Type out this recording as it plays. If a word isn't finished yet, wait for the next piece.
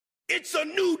It's a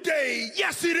new day.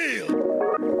 Yes, it is.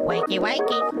 Wakey,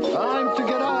 wakey. Time to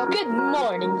get up. Good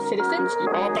morning, citizens.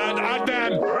 Open,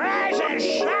 Adam. Rise and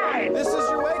shine. This is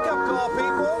your wake-up call,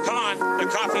 people. Come on, the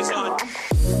coffee's on.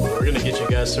 We're going to get you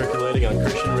guys circulating on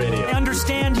Christian radio. I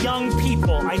understand young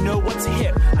people. I know what's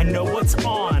hip. I know what's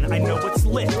on. I know what's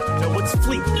lit. I know what's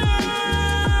fleet.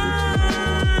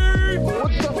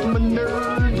 What's up, my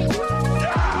nerds?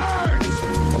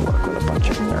 Work with a bunch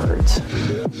of nerds.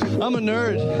 I'm a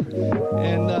nerd,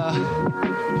 and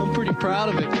I'm pretty proud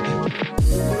of it.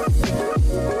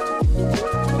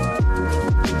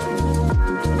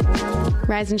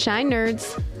 Rise and shine,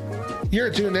 nerds.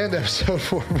 You're tuned in to episode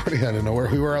 440. I don't know where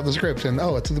we were on the script, and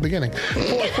it's at the beginning.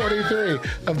 443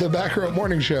 of the Back Row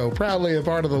Morning Show, proudly a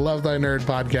part of the Love Thy Nerd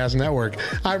podcast network.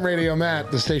 I'm Radio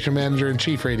Matt, the station manager and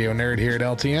chief radio nerd here at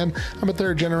LTN. I'm a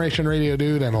third-generation radio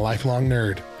dude and a lifelong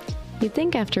nerd. You'd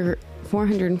think after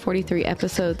 443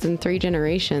 episodes and 3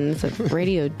 generations of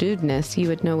radio dudeness, you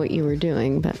would know what you were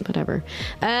doing, but whatever.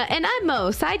 And I'm Mo,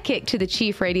 sidekick to the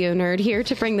chief radio nerd, here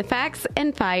to bring the facts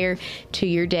and fire to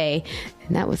your day.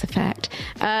 And that was a fact.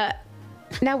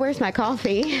 Now, where's my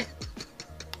coffee?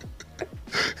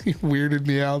 You weirded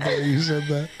me out there. You said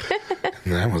that.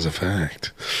 That was a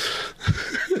fact.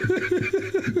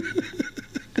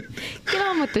 Get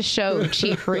on with the show,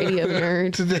 chief radio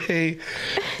nerd. Today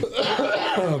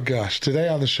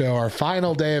on the show, our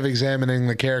final day of examining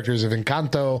the characters of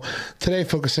Encanto. Today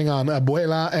focusing on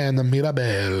Abuela and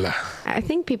Mirabel. I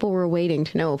think people were waiting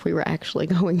to know if we were actually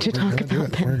going to talk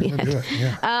about them. We're going to do it,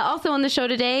 yeah. Also on the show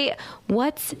today,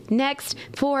 what's next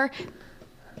for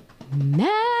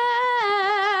masks?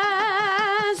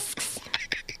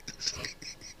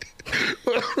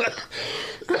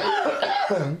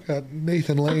 Got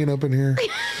Nathan Lane up in here.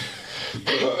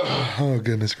 Oh,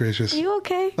 goodness gracious. Are you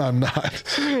okay? I'm not.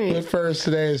 Right. But first,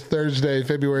 today is Thursday,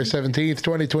 February 17th,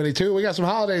 2022. We got some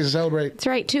holidays to celebrate. That's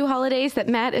right. 2 holidays that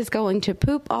Matt is going to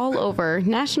poop all over.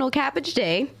 National Cabbage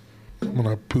Day. I'm going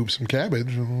to poop some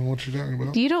cabbage. I don't know what you're talking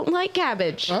about. You don't like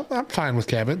cabbage. I'm fine with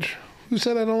cabbage. Who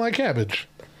said I don't like cabbage?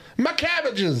 My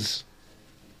cabbages!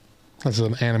 That's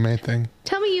an anime thing.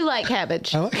 Tell me you like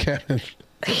cabbage. I like cabbage.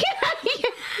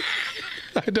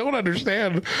 I don't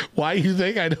understand why you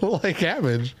think I don't like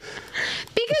cabbage.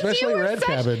 Because especially red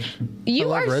cabbage. I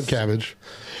love red cabbage.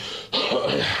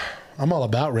 I'm all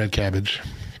about red cabbage.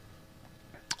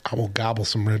 I will gobble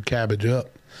some red cabbage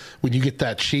up. When you get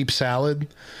that cheap salad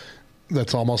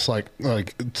that's almost like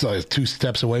it's like 2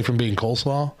 steps away from being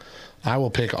coleslaw, I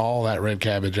will pick all that red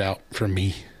cabbage out for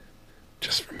me.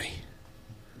 Just for me.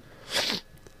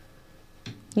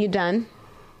 You done?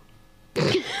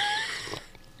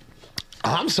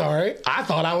 I'm sorry. I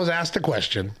thought I was asked a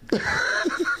question.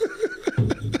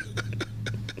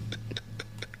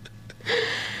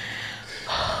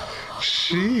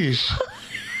 Sheesh.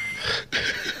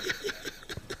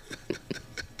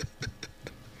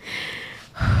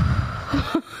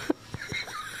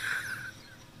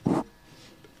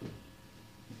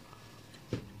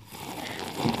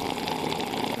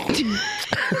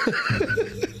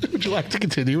 Would you like to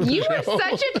continue with the show? You are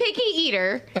such a picky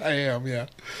eater. I am, yeah.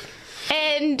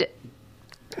 And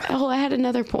I had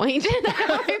another point.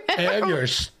 And you're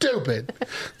stupid.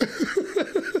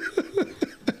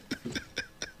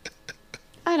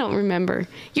 I don't remember.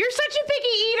 You're such a picky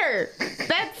eater.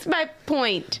 That's my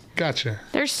point. Gotcha.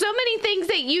 There's so many things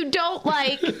that you don't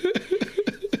like.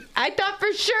 I thought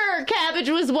for sure cabbage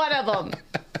was one of them.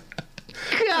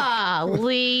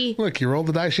 Golly. Look, you rolled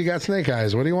the dice, you got snake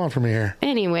eyes. What do you want from me here?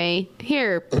 Anyway,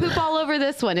 here, poop all over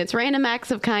this one. It's Random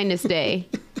Acts of Kindness Day.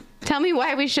 Tell me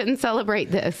why we shouldn't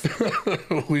celebrate this.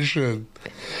 We should.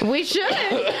 We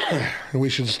should. We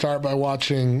should start by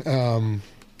watching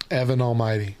Evan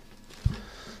Almighty.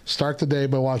 Start the day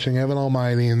by watching Evan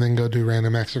Almighty and then go do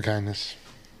Random Acts of Kindness.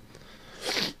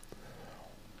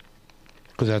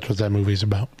 Because that's what that movie's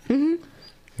about. Mm-hmm.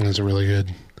 And it's a really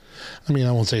good... I mean,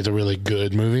 I won't say it's a really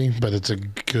good movie, but it's a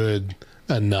good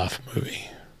enough movie.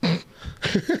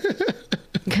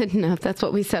 Good enough. That's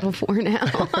what we settle for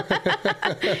now.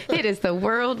 It is the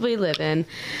world we live in.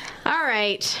 All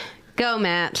right. Go,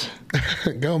 Matt.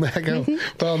 Go, Matt. Go.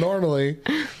 Well, normally,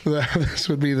 this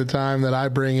would be the time that I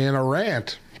bring in a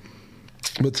rant.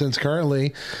 But since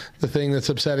currently the thing that's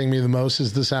upsetting me the most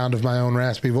is the sound of my own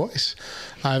raspy voice,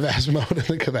 I've asked Mo to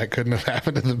think that couldn't have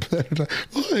happened at the better time.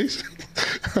 Voice.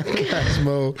 I've asked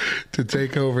Mo to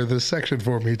take over this section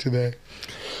for me today.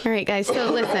 All right, guys.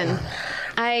 So listen,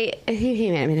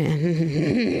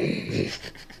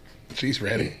 She's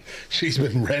ready. She's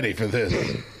been ready for this.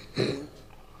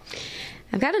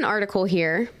 I've got an article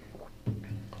here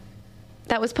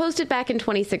that was posted back in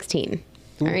 2016.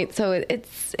 All right, so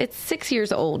it's 6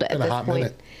 years old at this point.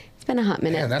 Minute. It's been a hot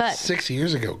minute. Man, that's 6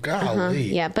 years ago. Golly.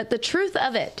 Yeah, but the truth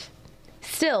of it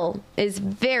still is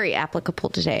very applicable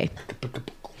today.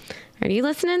 Are you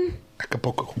listening?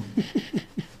 Acapulco.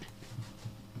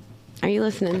 Are you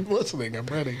listening? I'm listening. I'm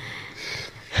ready.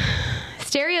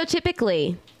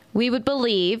 Stereotypically, we would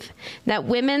believe that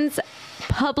women's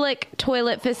public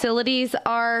toilet facilities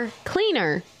are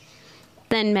cleaner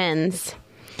than men's.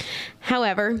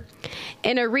 However,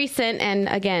 in a recent, and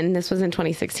again, this was in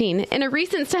 2016, in a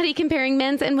recent study comparing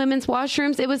men's and women's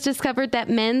washrooms, it was discovered that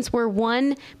men's were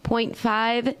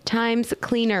 1.5 times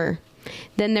cleaner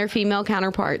than their female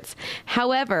counterparts.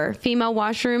 However, female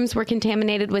washrooms were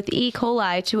contaminated with E.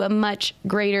 coli to a much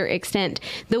greater extent.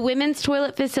 The women's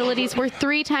toilet facilities were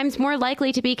 3 times more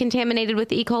likely to be contaminated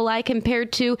with E. coli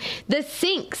compared to the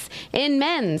sinks in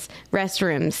men's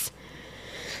restrooms.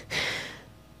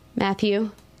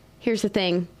 Matthew, here's the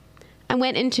thing. I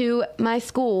went into my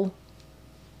school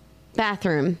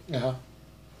bathroom.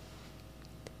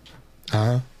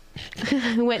 I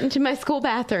went into my school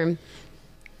bathroom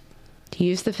to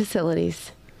use the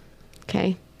facilities.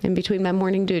 Okay? In between my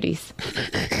morning duties.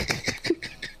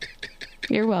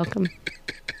 You're welcome.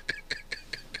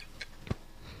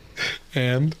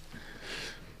 And?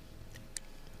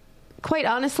 Quite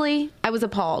honestly, I was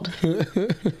appalled.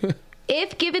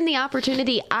 If given the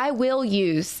opportunity, I will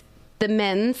use the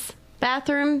men's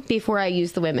bathroom before I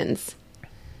use the women's.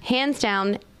 Hands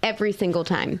down, every single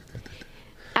time.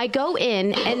 I go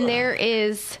in and there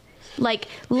is like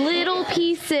little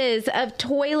pieces of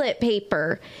toilet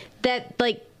paper that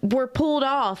like were pulled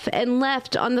off and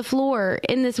left on the floor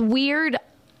in this weird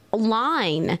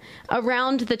line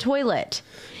around the toilet.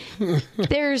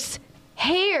 There's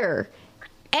hair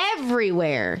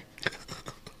everywhere.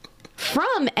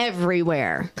 From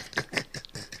everywhere.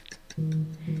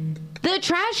 The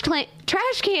trash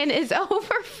can is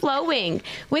overflowing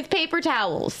with paper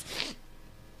towels.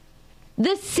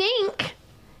 The sink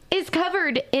is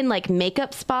covered in like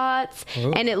makeup spots,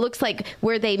 and it looks like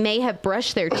where they may have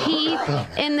brushed their teeth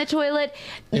in the toilet.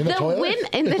 In the toilet?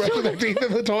 In the Brushing toilet. their teeth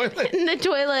in the toilet? In the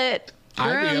toilet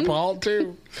I'd be room. appalled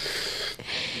too.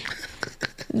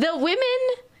 The women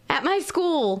at my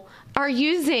school are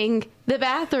using the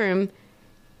bathroom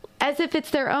as if it's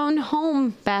their own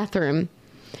home bathroom.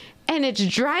 And it's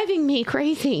driving me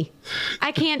crazy.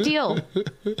 I can't deal.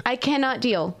 I cannot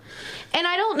deal. And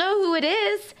I don't know who it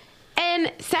is.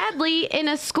 And sadly, in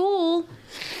a school,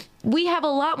 we have a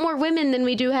lot more women than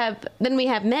we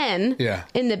have men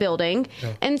in the building.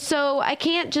 Yeah. And so I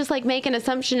can't just like make an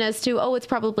assumption as to, oh, it's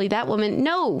probably that woman.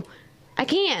 No, I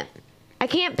can't. I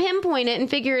can't pinpoint it and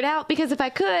figure it out, because if I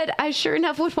could, I sure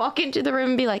enough would walk into the room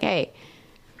and be like, hey,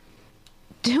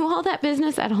 do all that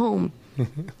business at home,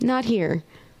 not here.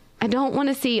 I don't want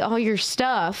to see all your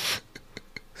stuff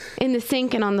in the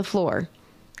sink and on the floor.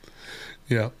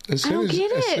 Yeah. As I don't get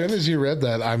it. As soon as you read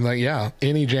that, I'm like, yeah,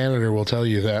 any janitor will tell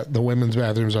you that the women's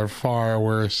bathrooms are far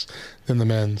worse than the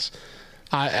men's.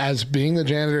 As being the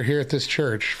janitor here at this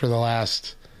church for the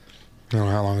last, I don't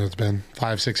know how long it's been,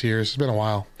 5-6 years. It's been a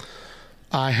while.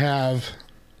 I have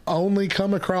only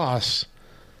come across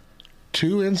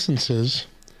 2 instances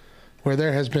where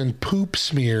there has been poop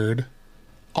smeared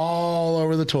all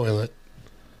over the toilet.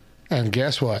 And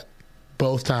guess what?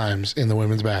 Both times in the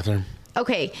women's bathroom.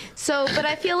 Okay, so, but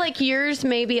I feel like yours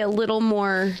may be a little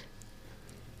more,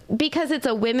 because it's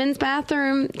a women's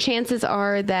bathroom, chances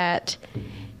are that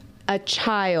a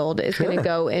child is going to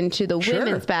go into the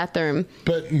women's bathroom.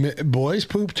 But boys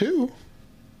poop too.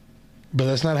 But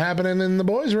that's not happening in the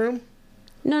boys' room.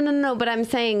 No. But I'm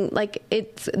saying, like,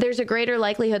 there's a greater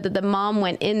likelihood that the mom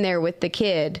went in there with the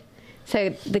kid.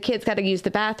 So the kid's got to use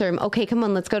the bathroom. Okay, come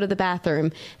on, let's go to the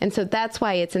bathroom. And so that's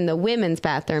why it's in the women's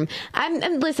bathroom.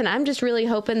 Listen, I'm just really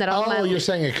hoping that all you're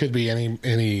saying it could be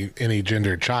any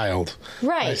gendered child.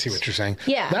 Right. I see what you're saying.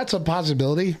 Yeah. That's a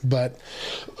possibility, but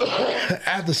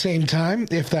at the same time,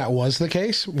 if that was the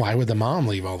case, why would the mom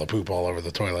leave all the poop all over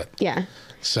the toilet? Yeah.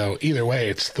 So either way,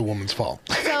 it's the woman's fault.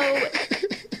 So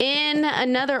in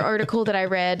another article that I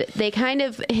read, they kind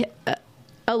of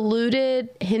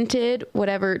hinted,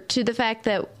 whatever, to the fact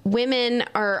that women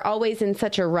are always in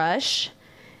such a rush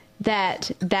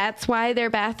that's why their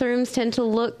bathrooms tend to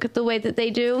look the way that they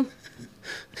do.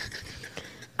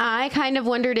 I kind of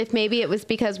wondered if maybe it was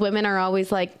because women are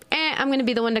always like, I'm going to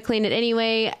be the one to clean it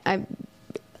anyway.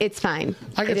 It's fine.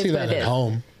 I can see that at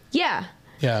home. Yeah.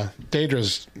 Yeah.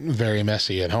 Daedra's very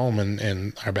messy at home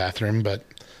in our bathroom, but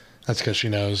that's because she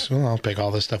knows, well, I'll pick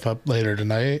all this stuff up later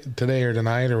today or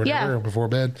tonight or whatever, or before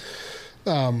bed.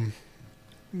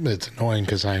 It's annoying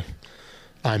because I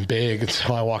I'm big, and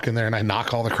so I walk in there and I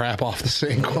knock all the crap off the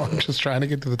sink while I'm just trying to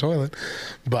get to the toilet.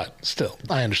 But still,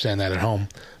 I understand that at home.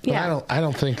 But Yeah. I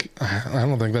don't think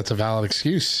that's a valid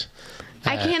excuse.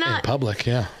 I cannot. In public,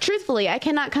 yeah. Truthfully, I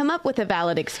cannot come up with a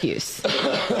valid excuse.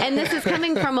 And this is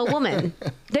coming from a woman.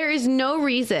 There is no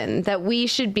reason that we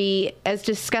should be as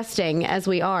disgusting as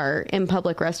we are in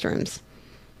public restrooms.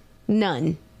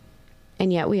 None.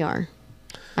 And yet we are.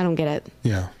 I don't get it.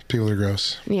 Yeah, people are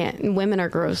gross. Yeah, women are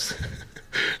gross.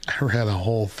 I read a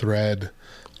whole thread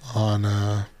on,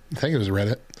 I think it was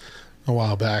Reddit, a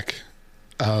while back,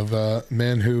 of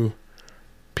men who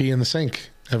pee in the sink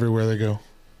everywhere they go.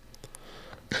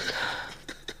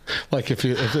 Like if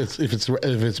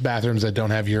it's bathrooms that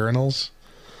don't have urinals,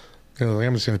 they're like,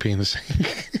 I'm just going to pee in the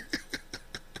sink.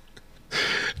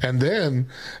 And then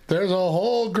there's a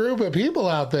whole group of people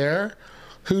out there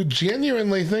who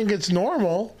genuinely think it's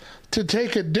normal to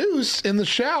take a deuce in the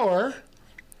shower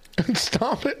and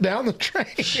stomp it down the drain.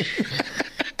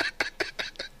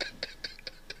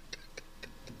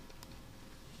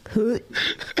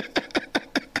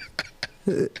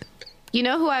 You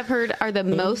know who I've heard are the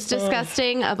most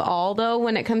disgusting of all, though,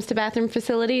 when it comes to bathroom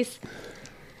facilities?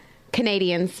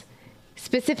 Canadians.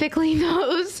 Specifically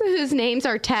those whose names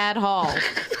are Tad Hall.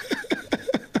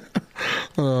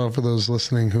 For those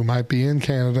listening who might be in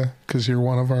Canada, because you're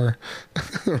one of our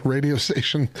radio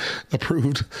station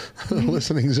approved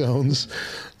listening zones.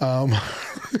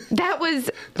 That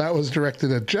was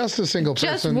directed at just a single person,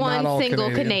 just one not all single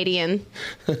Canadian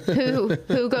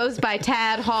who goes by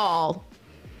Tad Hall.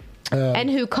 And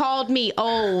who called me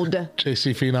old.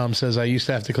 JC Phenom says, I used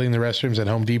to have to clean the restrooms at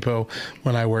Home Depot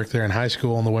when I worked there in high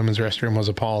school, and the women's restroom was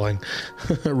appalling.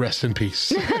 Rest in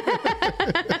peace.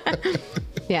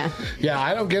 Yeah. Yeah,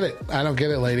 I don't get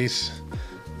it, ladies.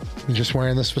 You're just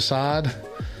wearing this facade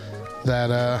that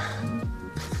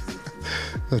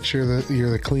that you're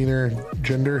the cleaner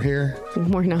gender here.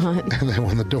 We're not. And then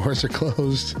when the doors are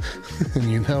closed and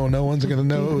you know no one's going to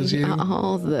know it was you.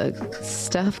 All the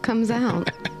stuff comes out.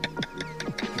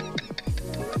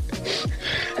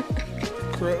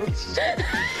 Gross.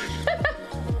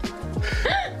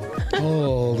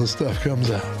 All the stuff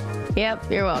comes out.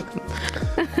 Yep, you're welcome.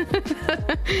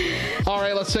 All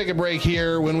right, let's take a break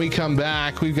here. When we come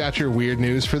back, we've got your weird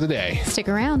news for the day. Stick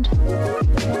around.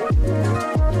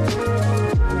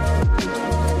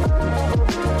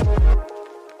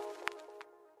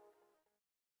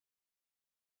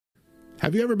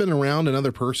 Have you ever been around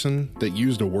another person that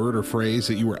used a word or phrase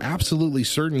that you were absolutely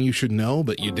certain you should know,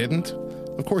 but you didn't?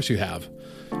 Of course you have.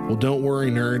 Well, don't worry,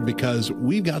 nerd, because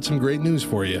we've got some great news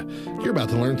for you. You're about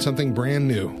to learn something brand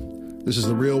new. This is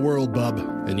the real world, bub,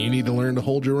 and you need to learn to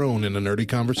hold your own in a nerdy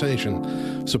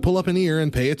conversation. So pull up an ear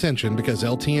and pay attention, because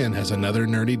LTN has another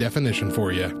nerdy definition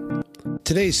for you.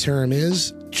 Today's term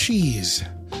is cheese.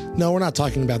 No, we're not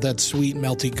talking about that sweet,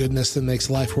 melty goodness that makes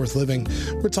life worth living.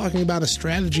 We're talking about a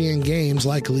strategy in games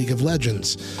like League of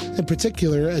Legends. In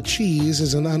particular, a cheese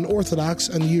is an unorthodox,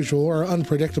 unusual, or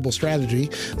unpredictable strategy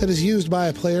that is used by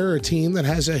a player or team that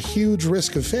has a huge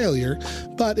risk of failure,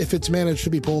 but if it's managed to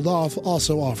be pulled off,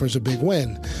 also offers a big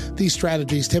win. These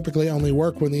strategies typically only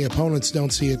work when the opponents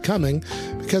don't see it coming,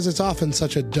 because it's often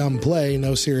such a dumb play,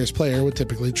 no serious player would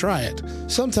typically try it.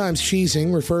 Sometimes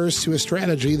cheesing refers to a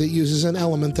strategy that uses an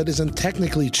element that isn't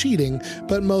technically cheating,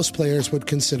 but most players would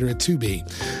consider it to be.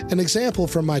 An example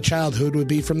from my childhood would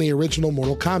be from the original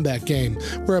Mortal Kombat game,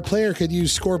 where a player could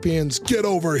use Scorpion's "get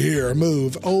over here"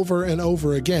 move over and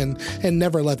over again and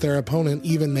never let their opponent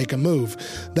even make a move.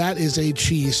 That is a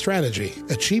cheese strategy,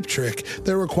 a cheap trick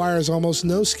that requires almost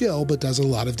no skill but does a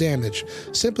lot of damage.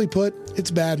 Simply put, it's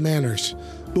bad manners.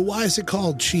 But why is it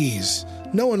called cheese?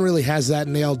 No one really has that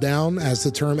nailed down, as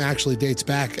the term actually dates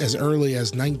back as early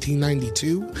as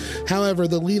 1992. However,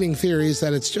 the leading theory is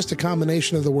that it's just a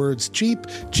combination of the words cheap,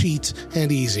 cheat,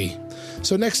 and easy.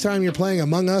 So next time you're playing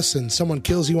Among Us and someone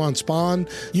kills you on spawn,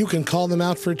 you can call them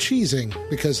out for cheesing,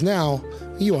 because now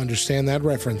you understand that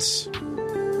reference.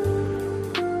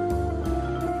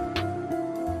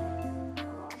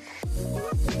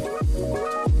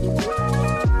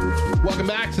 Welcome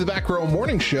back to the Back Row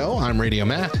Morning Show. I'm Radio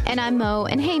Matt. And I'm Mo.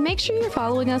 And hey, make sure you're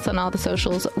following us on all the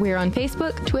socials. We're on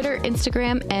Facebook, Twitter,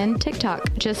 Instagram, and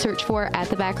TikTok. Just search for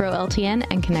 @TheBackRowLTN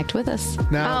and connect with us.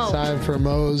 Now it's time for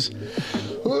Mo's...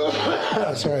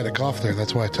 Sorry, I had a cough there.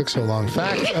 That's why it took so long.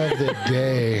 Fact of the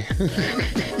day.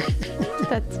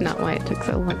 That's not why it took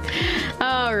so long.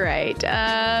 All right.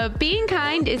 right. Being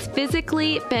kind is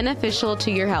physically beneficial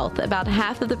to your health. About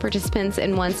half of the participants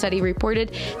in one study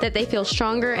reported that they feel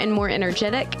stronger and more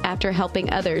energetic after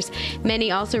helping others.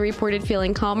 Many also reported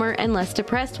feeling calmer and less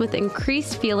depressed with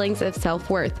increased feelings of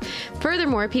self-worth.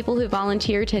 Furthermore, people who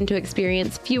volunteer tend to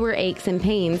experience fewer aches and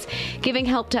pains. Giving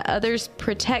help to others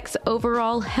protects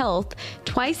overall health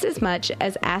twice as much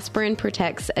as aspirin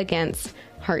protects against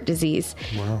heart disease.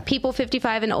 Wow. People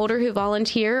 55 and older who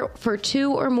volunteer for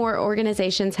 2 or more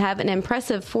organizations have an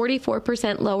impressive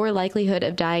 44% lower likelihood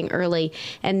of dying early.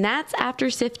 And that's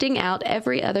after sifting out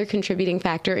every other contributing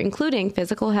factor, including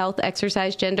physical health,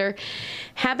 exercise, gender,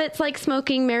 habits like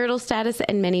smoking, marital status,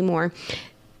 and many more.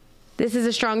 This is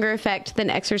a stronger effect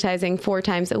than exercising 4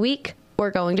 times a week or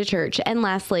going to church. And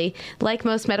lastly, like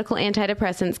most medical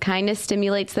antidepressants, kindness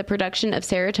stimulates the production of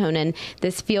serotonin.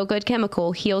 This feel-good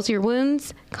chemical heals your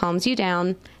wounds, calms you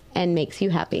down, and makes you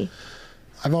happy.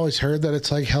 I've always heard that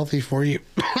it's like healthy for you,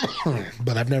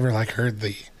 but I've never like heard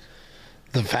the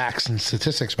facts and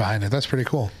statistics behind it. That's pretty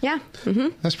cool. Yeah. Mm-hmm.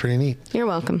 That's pretty neat. You're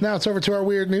welcome. Now it's over to our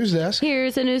weird news desk.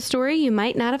 Here's a news story you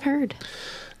might not have heard.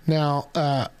 Now,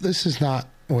 this is not...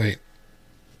 Wait.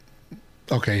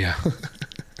 Okay, yeah.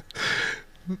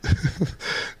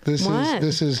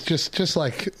 This is just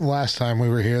like last time we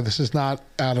were here. This is not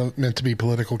meant to be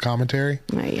political commentary.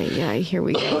 Yeah, here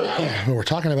we go. But we're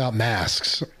talking about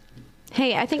masks.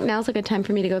 Hey, I think now's a good time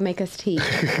for me to go make us tea.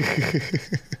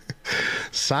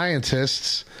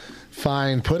 Scientists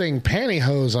find putting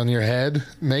pantyhose on your head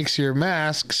makes your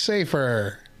mask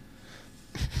safer.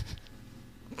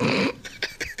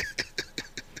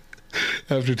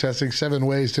 After testing 7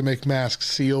 ways to make masks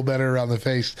seal better around the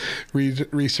face,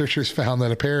 researchers found that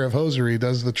a pair of hosiery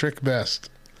does the trick best.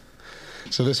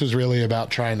 So this was really about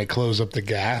trying to close up the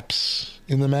gaps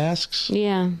in the masks.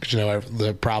 Yeah. But, you know,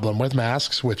 the problem with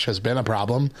masks, which has been a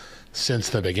problem since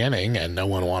the beginning, and no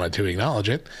one wanted to acknowledge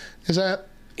it, is that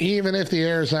even if the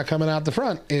air is not coming out the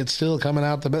front, it's still coming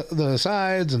out the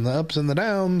sides and the ups and the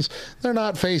downs. They're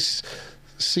not face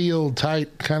sealed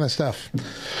tight kind of stuff.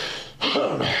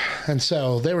 And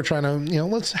so they were trying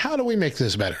to, how do we make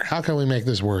this better? How can we make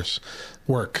this work?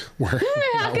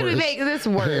 How can we make this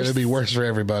worse? It'd be worse for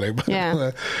everybody. But, yeah.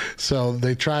 So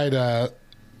they tried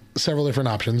several different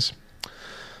options.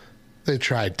 They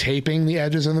tried taping the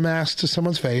edges of the mask to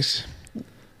someone's face,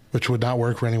 which would not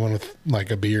work for anyone with like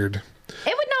a beard.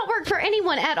 It would not work for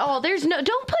anyone at all.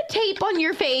 Don't put tape on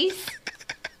your face.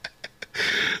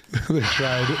 They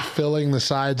tried filling the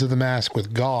sides of the mask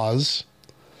with gauze.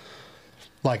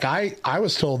 Like I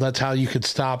was told that's how you could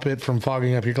stop it from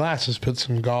fogging up your glasses. Put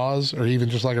some gauze or even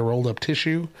just like a rolled up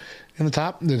tissue in the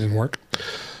top. It didn't work.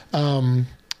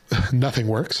 Nothing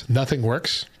works. Nothing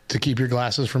works to keep your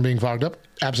glasses from being fogged up.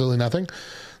 Absolutely nothing.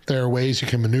 There are ways you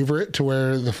can maneuver it to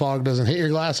where the fog doesn't hit your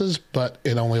glasses, but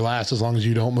it only lasts as long as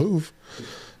you don't move.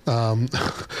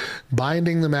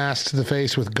 Binding the mask to the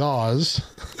face with gauze,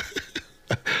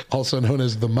 also known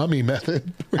as the mummy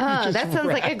method. Oh, that sounds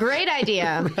like a great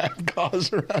idea. Wrap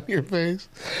gauze around your face.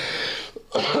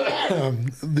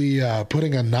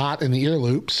 Putting a knot in the ear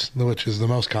loops, which is the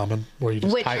most common, where you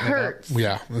just tighten hurts. it up.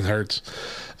 Yeah, it hurts.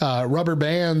 Rubber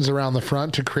bands around the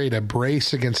front to create a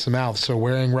brace against the mouth. So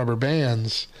wearing rubber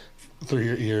bands through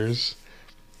your ears,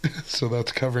 so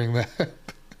that's covering that.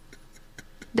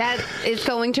 That is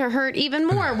going to hurt even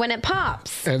more when it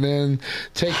pops. And then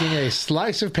taking a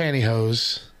slice of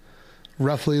pantyhose,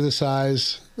 roughly the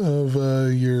size of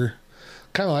your,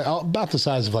 kind of like about the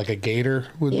size of like a gator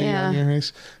would be on your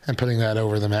face, and putting that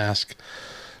over the mask.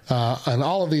 And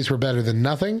all of these were better than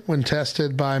nothing when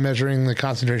tested by measuring the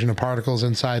concentration of particles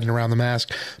inside and around the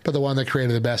mask. But the one that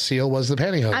created the best seal was the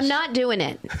pantyhose. I'm not doing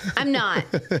it. I'm not.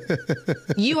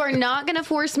 You are not going to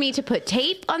force me to put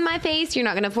tape on my face. You're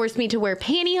not going to force me to wear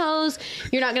pantyhose.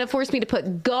 You're not going to force me to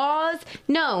put gauze.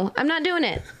 No, I'm not doing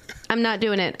it. I'm not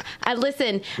doing it.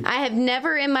 Listen, I have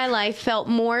never in my life felt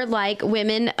more like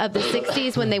women of the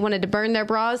 60s when they wanted to burn their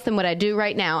bras than what I do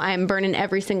right now. I am burning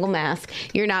every single mask.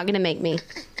 You're not going to make me.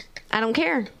 I don't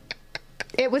care.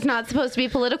 It was not supposed to be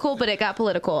political, but it got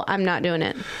political. I'm not doing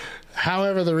it.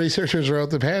 However, the researchers wrote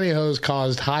the pantyhose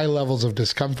caused high levels of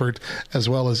discomfort as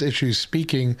well as issues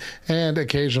speaking and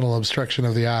occasional obstruction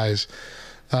of the eyes.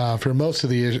 For most of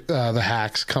the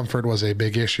hacks, comfort was a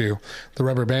big issue. The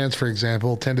rubber bands, for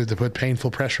example, tended to put painful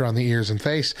pressure on the ears and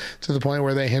face to the point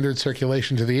where they hindered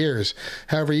circulation to the ears.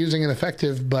 However, using an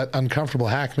effective but uncomfortable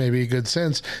hack may be good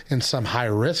sense in some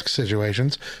high-risk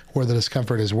situations where the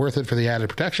discomfort is worth it for the added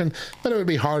protection, but it would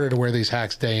be harder to wear these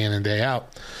hacks day in and day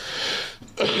out.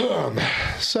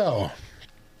 So,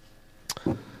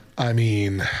 I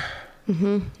mean,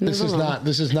 this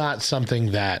is not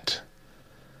something that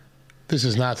this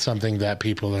is not something that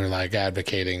people are like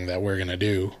advocating that we're going to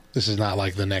do. This is not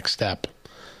like the next step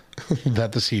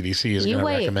that the CDC is going to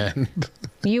recommend.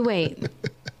 You wait.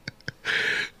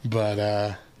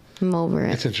 But I'm over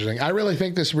it. It's interesting. I really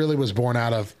think this really was born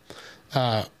out of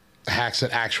hacks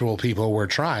that actual people were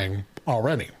trying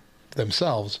already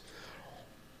themselves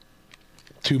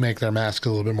to make their masks a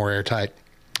little bit more airtight.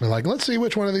 They're like, let's see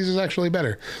which one of these is actually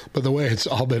better. But the way it's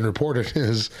all been reported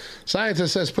is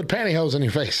scientist says put pantyhose in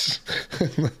your face.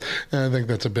 And I think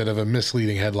that's a bit of a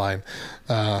misleading headline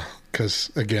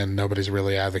because, again, nobody's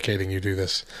really advocating you do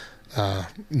this.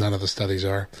 None of the studies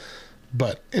are.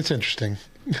 But it's interesting.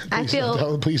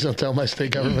 Please don't tell my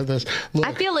state government this. Look,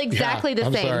 I feel exactly the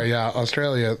same. I'm sorry. Yeah,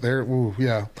 Australia, they're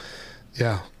y'all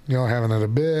having it a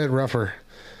bit rougher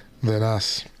than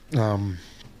us.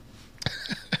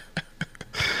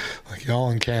 Like y'all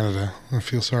in Canada. I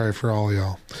feel sorry for all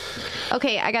y'all.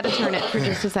 Okay, I got to turn it for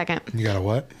just a second. You got to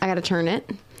what? I got to turn it.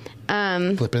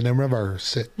 Flip it and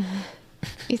reverse it.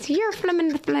 It's your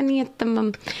flamin'.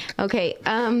 Okay.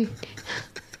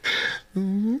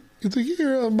 It's a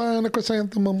year of buying a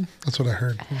chrysanthemum. That's what I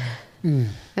heard.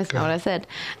 That's not what I said.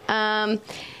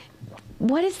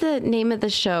 What is the name of the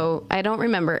show? I don't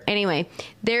remember. Anyway,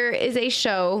 there is a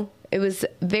show. It was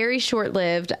very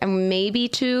short-lived, maybe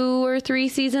 2 or 3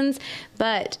 seasons,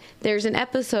 but there's an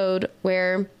episode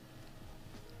where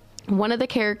one of the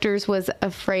characters was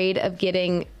afraid of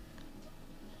getting,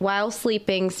 while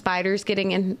sleeping, spiders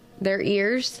getting in their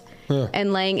ears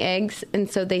and laying eggs,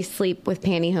 and so they sleep with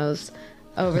pantyhose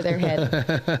over their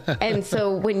head. And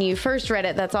so when you first read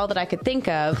it, that's all that I could think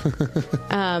of.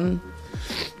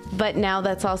 But now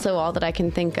that's also all that I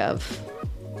can think of.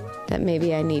 That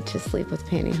maybe I need to sleep with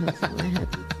pantyhose on my head.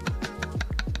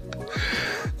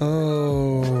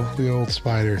 Oh, the old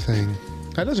spider thing.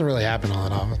 That doesn't really happen all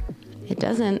that often. It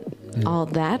doesn't all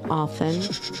that often.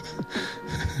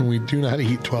 We do not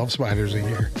eat 12 spiders a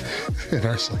year in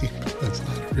our sleep. That's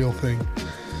not a real thing.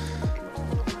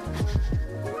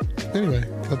 Anyway,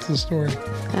 that's the story.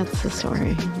 That's the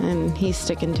story. And he's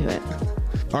sticking to it.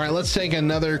 All right, let's take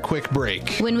another quick break.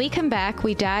 When we come back,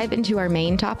 we dive into our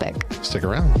main topic. Stick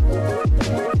around.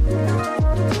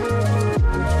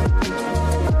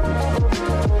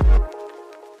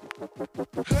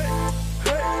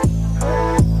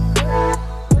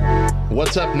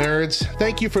 What's up, nerds?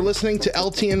 Thank you for listening to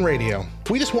LTN Radio.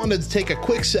 We just wanted to take a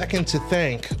quick second to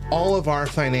thank all of our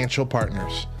financial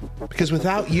partners. Because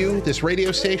without you, this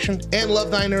radio station and Love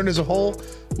Thy Nerd as a whole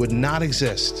would not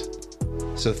exist.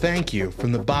 So thank you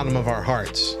from the bottom of our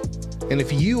hearts. And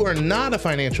if you are not a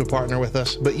financial partner with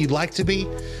us, but you'd like to be,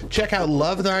 check out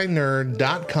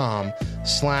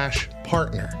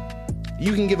lovethynerd.com/partner.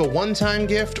 You can give a one-time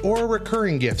gift or a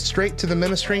recurring gift straight to the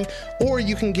ministry, or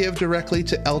you can give directly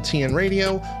to LTN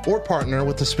Radio or partner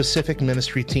with a specific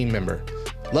ministry team member.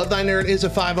 Love Thy Nerd is a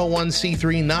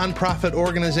 501c3 nonprofit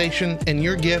organization, and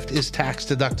your gift is tax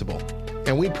deductible.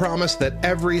 And we promise that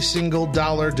every single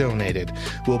dollar donated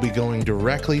will be going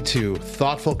directly to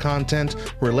thoughtful content,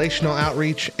 relational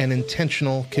outreach, and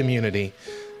intentional community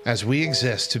as we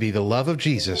exist to be the love of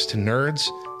Jesus to nerds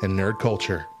and nerd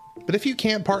culture. But if you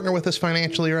can't partner with us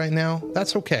financially right now,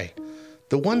 that's okay.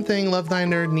 The one thing Love Thy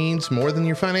Nerd needs more than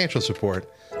your financial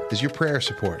support is your prayer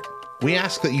support. We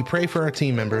ask that you pray for our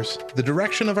team members, the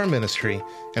direction of our ministry,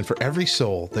 and for every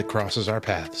soul that crosses our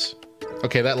paths.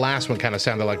 Okay, that last one kind of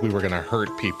sounded like we were going to hurt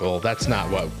people. That's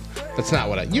not what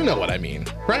you know what I mean,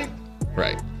 right?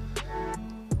 Right.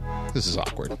 This is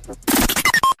awkward.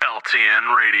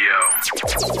 LTN Radio.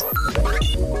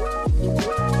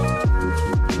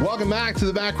 Welcome back to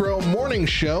the Back Row Morning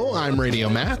Show. I'm Radio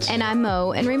Matt. And I'm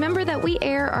Mo. And remember that we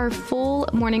air our full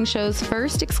morning shows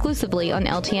first exclusively on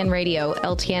LTN Radio,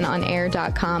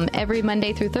 ltnonair.com, every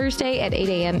Monday through Thursday at 8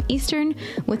 a.m. Eastern,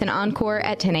 with an encore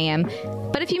at 10 a.m.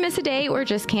 But if you miss a day or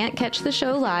just can't catch the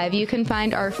show live, you can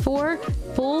find our 4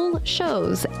 full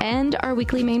shows and our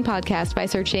weekly main podcast by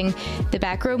searching The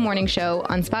Back Row Morning Show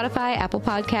on Spotify, Apple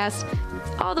Podcasts,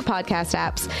 all the podcast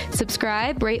apps.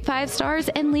 Subscribe, rate 5 stars,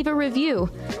 and leave a review.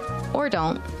 Or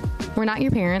don't. We're not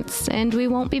your parents, and we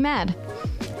won't be mad.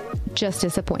 Just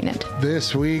disappointed.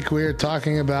 This week, we're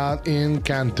talking about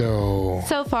Encanto.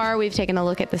 So far, we've taken a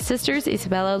look at the sisters,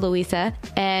 Isabella, Luisa,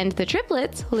 and the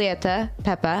triplets, Julieta,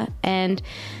 Peppa, and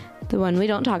the one we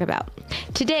don't talk about.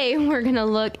 Today, we're going to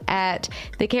look at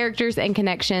the characters and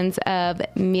connections of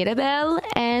Maribel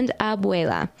and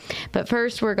Abuela. But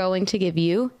first, we're going to give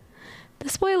you the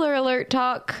spoiler alert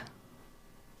talk.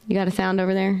 You got a sound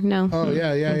over there? No? Oh,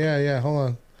 yeah.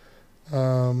 Hold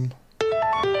on.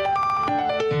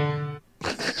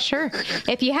 Sure.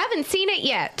 If you haven't seen it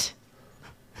yet,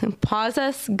 pause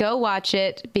us, go watch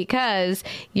it, because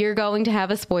you're going to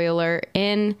have a spoiler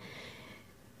in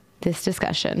this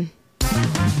discussion.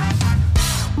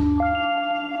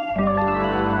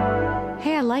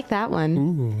 Hey, I like that one.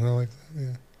 Ooh, I like that,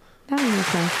 yeah. That one makes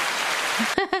sense.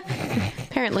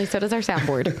 Apparently, so does our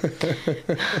soundboard.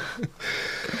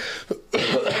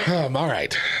 All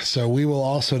right. So we will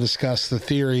also discuss the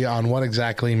theory on what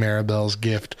exactly Maribel's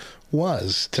gift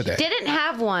was today. Didn't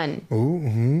have one.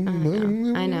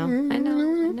 Ooh, I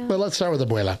know. But let's start with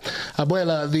Abuela.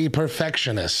 Abuela, the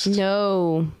perfectionist.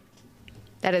 No,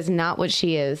 that is not what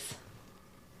she is.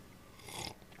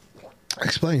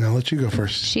 Explain. I'll let you go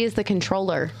first. She is the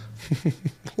controller.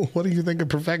 What do you think a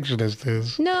perfectionist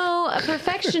is? No, a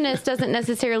perfectionist doesn't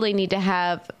necessarily need to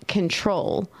have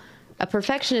control. A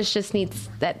perfectionist just needs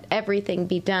that everything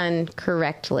be done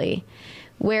correctly.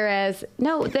 Whereas,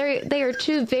 no, they are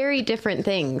two very different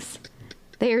things.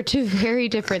 They are two very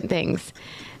different things.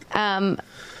 A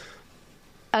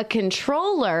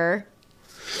controller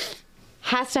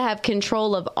has to have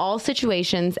control of all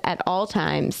situations at all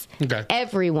times. Okay.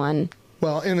 Everyone.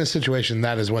 Well, in this situation,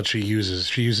 that is what she uses.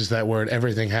 She uses that word,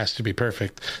 everything has to be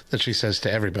perfect, that she says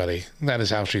to everybody. That is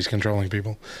how she's controlling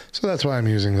people. So that's why I'm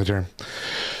using the term.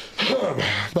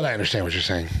 But I understand what you're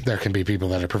saying. There can be people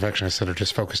that are perfectionists that are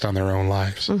just focused on their own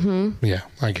lives. Mm-hmm. Yeah,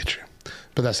 I get you.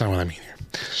 But that's not what I mean here.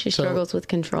 She struggles with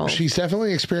control. She's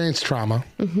definitely experienced trauma,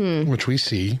 which we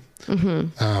see.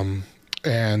 Mm-hmm.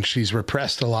 And she's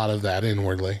repressed a lot of that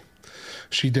inwardly.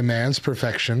 She demands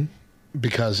perfection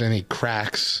because any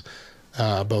cracks,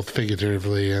 both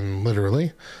figuratively and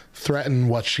literally, threaten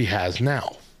what she has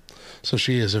now. So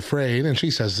she is afraid, and she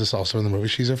says this also in the movie,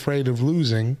 she's afraid of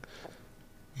losing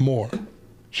more.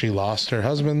 She lost her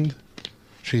husband.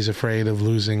 She's afraid of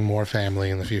losing more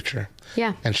family in the future.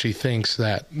 Yeah. And she thinks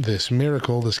that this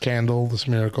miracle, this candle, this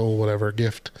miracle, whatever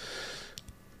gift,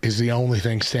 is the only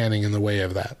thing standing in the way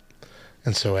of that.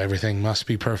 And so everything must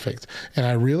be perfect. And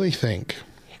I really think,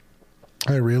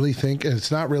 and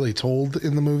it's not really told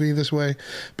in the movie this way,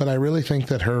 but I really think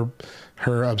that her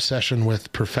obsession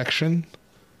with perfection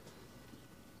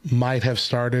might have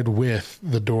started with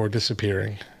the door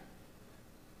disappearing.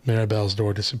 Maribel's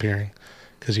door disappearing.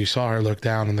 Because you saw her look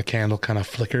down and the candle kind of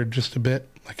flickered just a bit,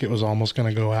 like it was almost going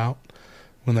to go out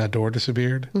when that door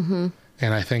disappeared. Mm-hmm.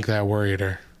 And I think that worried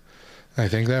her.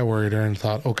 And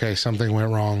thought, okay, something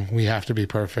went wrong. We have to be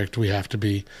perfect. We have to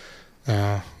be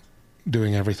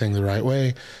doing everything the right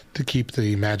way to keep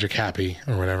the magic happy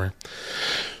or whatever.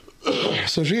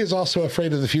 So she is also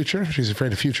afraid of the future. She's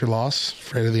afraid of future loss,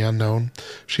 afraid of the unknown.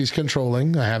 She's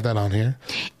controlling. I have that on here.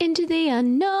 Into the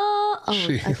unknown.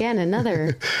 Again,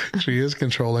 another. She is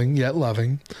controlling, yet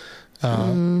loving.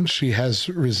 She is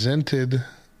resented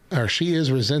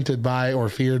by or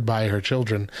feared by her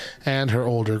children and her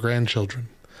older grandchildren.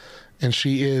 And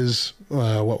she is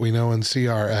what we know in CR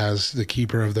as the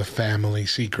keeper of the family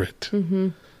secret.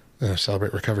 Mm-hmm.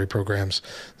 Celebrate recovery programs.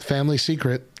 The family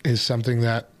secret is something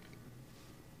that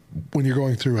when you're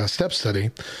going through a step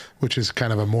study, which is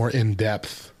kind of a more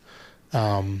in-depth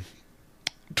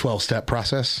 12-step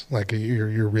process, like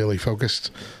you're really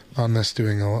focused on this,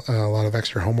 doing a lot of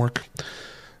extra homework.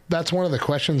 That's one of the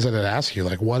questions that it asks you,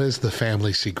 like, what is the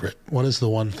family secret? What is the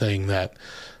one thing that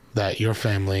your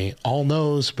family all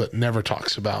knows but never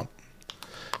talks about?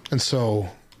 And so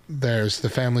there's the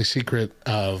family secret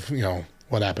of,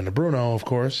 what happened to Bruno, of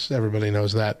course. Everybody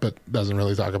knows that, but doesn't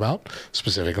really talk about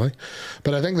specifically.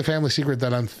 But I think the family secret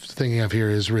that I'm thinking of here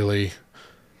is really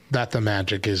that the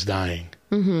magic is dying.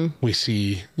 Mm-hmm. We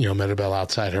see, Maribel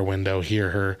outside her window, hear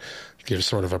her give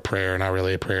sort of a prayer, not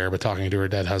really a prayer, but talking to her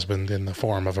dead husband in the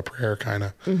form of a prayer, kind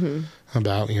of,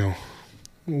 about,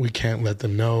 we can't let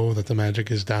them know that the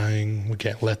magic is dying. We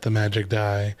can't let the magic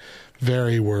die.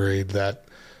 Very worried that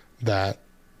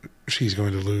she's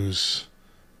going to lose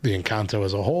the Encanto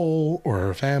as a whole, or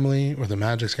her family, or the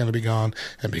magic's going to be gone.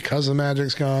 And because the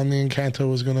magic's gone, the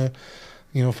Encanto is going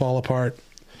to, fall apart.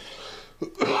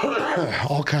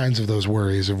 All kinds of those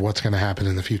worries of what's going to happen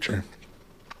in the future.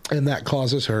 And that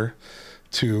causes her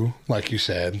to, like you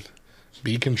said,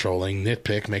 be controlling,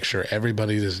 nitpick, make sure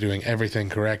everybody is doing everything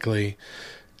correctly,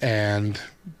 and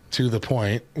to the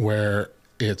point where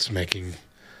it's making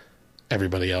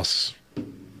everybody else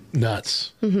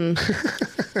nuts. Mm-hmm.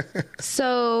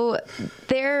 So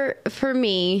for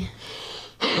me,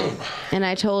 and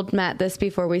I told Matt this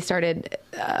before we started,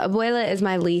 Abuela is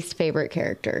my least favorite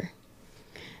character.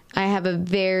 I have a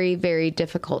very, very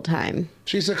difficult time.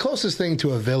 She's the closest thing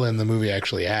to a villain the movie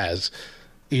actually has,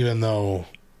 even though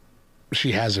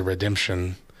she has a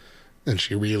redemption and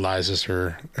she realizes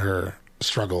her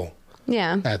struggle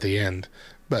at the end.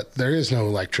 but there is no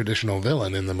like traditional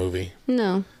villain in the movie.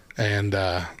 No. And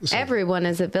so everyone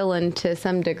is a villain to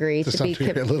some degree. To some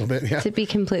degree, a little bit, yeah. To be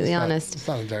completely honest. It's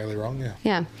not entirely wrong,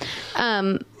 yeah.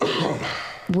 Yeah.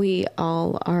 We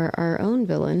all are our own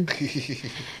villain.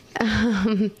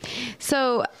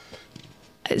 So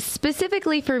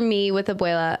specifically for me with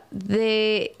Abuela,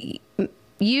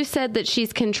 you said that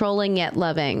she's controlling yet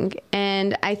loving.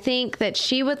 And I think that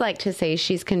she would like to say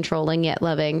she's controlling yet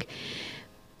loving.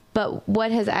 But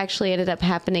what has actually ended up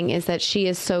happening is that she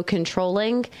is so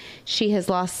controlling, she has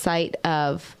lost sight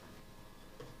of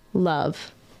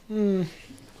love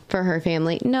for her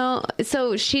family. No,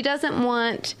 so she doesn't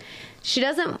want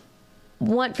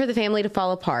for the family to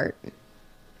fall apart.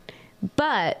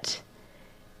 But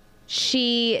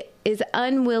she is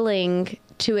unwilling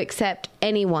to accept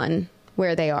anyone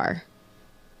where they are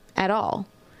at all.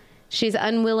 She's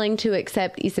unwilling to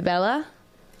accept Isabella.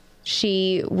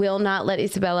 She will not let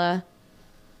Isabella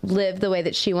live the way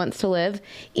that she wants to live.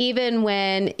 Even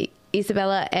when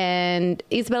Isabella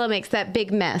makes that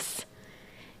big mess.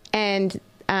 And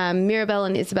Maribel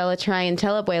and Isabella try and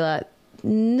tell Abuela,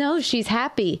 no, she's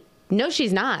happy. No,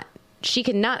 she's not. She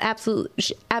cannot,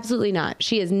 absolutely not.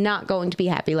 She is not going to be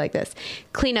happy like this.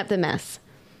 Clean up the mess.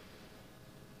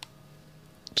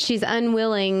 She's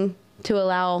unwilling to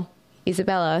allow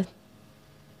Isabella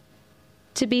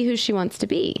to be who she wants to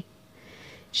be.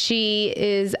 She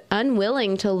is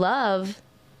unwilling to love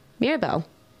Maribel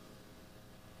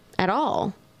at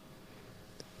all.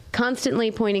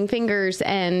 Constantly pointing fingers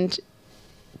and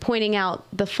pointing out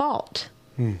the fault.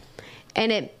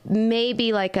 And it may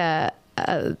be like a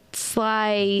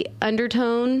sly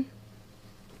undertone,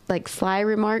 like sly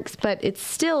remarks, but it's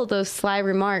still those sly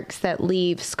remarks that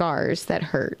leave scars that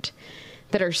hurt,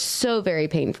 that are so very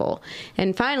painful.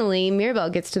 And finally,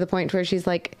 Maribel gets to the point where she's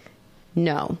like,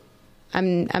 no,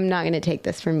 I'm not going to take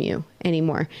this from you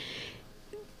anymore.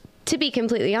 To be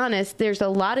completely honest, there's a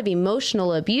lot of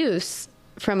emotional abuse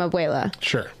from Abuela.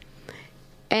 Sure.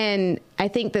 And I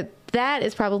think that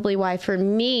is probably why, for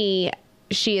me,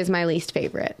 she is my least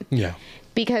favorite. Yeah.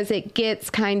 Because it gets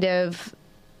kind of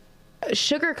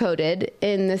sugar-coated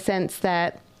in the sense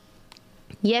that,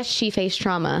 yes, she faced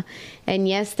trauma, and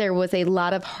yes, there was a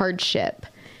lot of hardship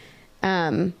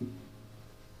that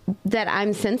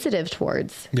I'm sensitive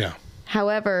towards. Yeah.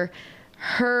 However,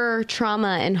 her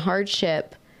trauma and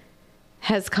hardship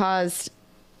has caused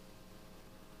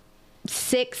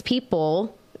 6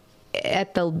 people,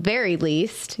 at the very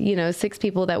least, 6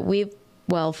 people that we've,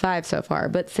 5 so far,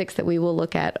 but 6 that we will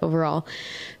look at overall,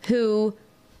 who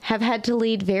have had to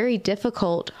lead very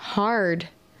difficult, hard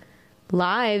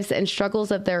lives and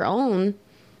struggles of their own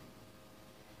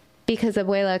because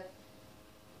Abuela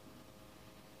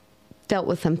dealt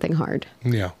with something hard.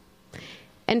 Yeah.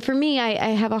 And for me, I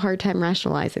have a hard time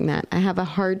rationalizing that. I have a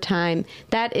hard time.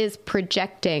 That is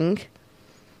projecting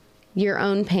your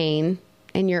own pain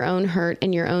and your own hurt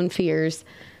and your own fears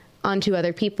onto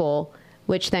other people,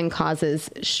 which then causes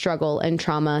struggle and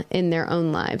trauma in their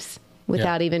own lives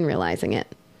without even realizing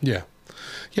it. Yeah.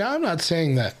 Yeah, I'm not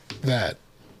saying that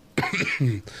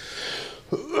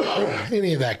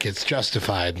any of that gets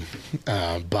justified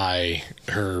by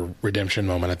her redemption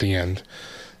moment at the end.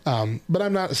 But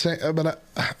I'm not saying, but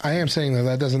I am saying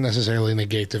that doesn't necessarily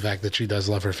negate the fact that she does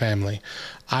love her family.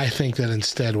 I think that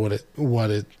instead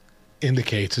what it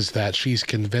indicates is that she's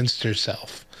convinced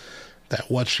herself that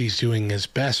what she's doing is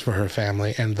best for her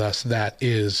family, and thus that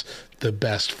is the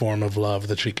best form of love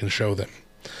that she can show them.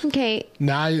 Okay.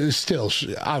 Now, still,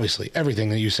 obviously, everything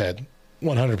that you said,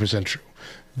 100% true.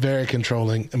 Very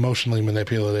controlling, emotionally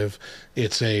manipulative.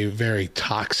 It's a very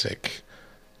toxic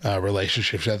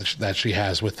relationship that she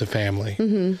has with the family,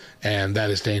 and that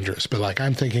is dangerous. But like,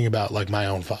 I'm thinking about like my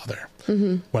own father.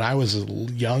 When I was a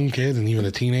young kid and even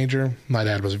a teenager, my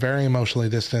dad was very emotionally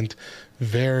distant.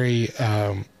 Very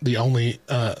the only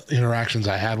interactions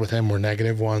I had with him were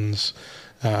negative ones.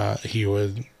 He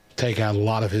would take out a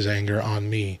lot of his anger on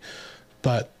me.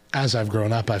 But as I've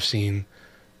grown up, I've seen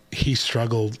he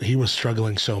was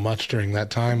struggling so much during that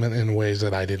time in ways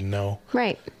that I didn't know.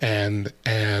 Right. And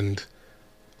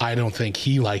I don't think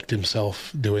he liked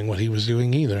himself doing what he was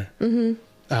doing either.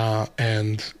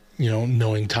 And,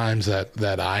 knowing times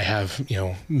that I have,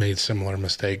 made similar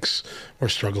mistakes or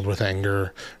struggled with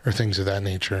anger or things of that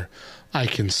nature, I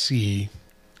can see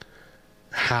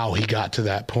how he got to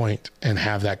that point and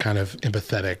have that kind of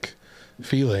empathetic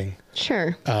feeling.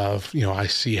 Sure. Of, I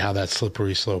see how that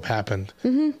slippery slope happened,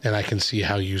 and I can see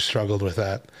how you struggled with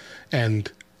that.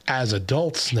 And as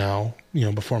adults now,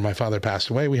 before my father passed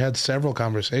away, we had several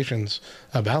conversations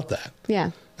about that.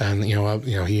 Yeah. And,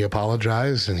 he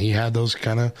apologized, and he had those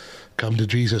kind of come to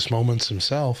Jesus moments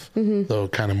himself, though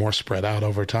kind of more spread out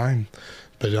over time.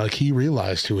 But like, he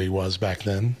realized who he was back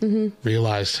then,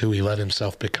 realized who he let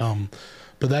himself become.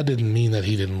 But that didn't mean that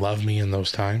he didn't love me in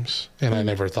those times. And I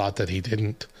never thought that he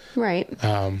didn't. Right.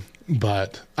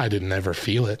 But I didn't ever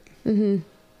feel it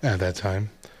at that time.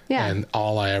 Yeah. And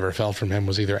all I ever felt from him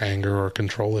was either anger or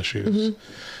control issues.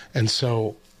 And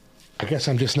so I guess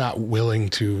I'm just not willing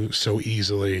to so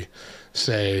easily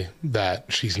say that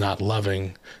she's not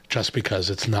loving just because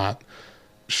it's not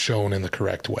shown in the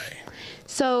correct way.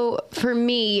 So for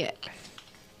me,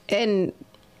 and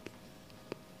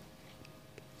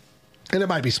it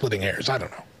might be splitting hairs. I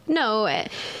don't know. No,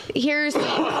 here's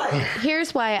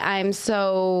why I'm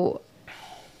so,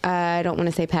 I don't want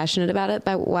to say passionate about it,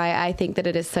 but why I think that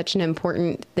it is such an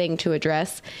important thing to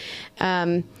address.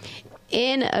 In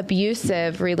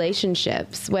abusive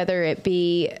relationships, whether it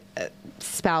be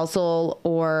spousal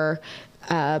or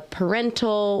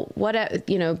parental, whatever,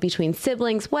 between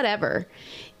siblings, whatever,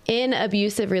 in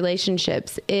abusive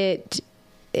relationships, it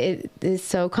is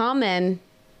so common,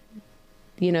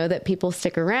 that people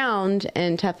stick around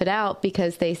and tough it out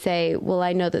because they say, well,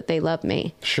 I know that they love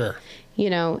me. Sure.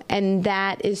 And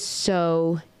that is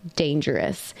so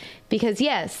dangerous because,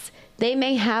 yes, they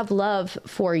may have love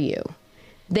for you.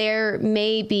 There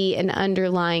may be an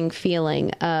underlying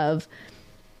feeling of,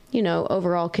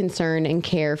 overall concern and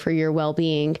care for your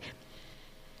well-being,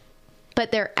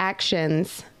 but their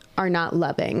actions are not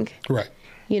loving. Right.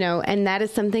 And that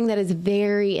is something that is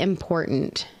very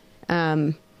important.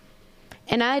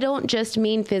 And I don't just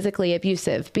mean physically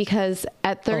abusive, because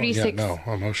at 36...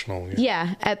 emotional.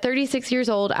 Yeah. At 36 years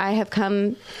old, I have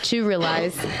come to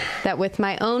realize that with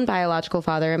my own biological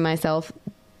father and myself,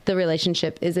 the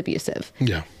relationship is abusive.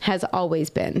 Yeah. Has always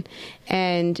been.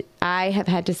 And I have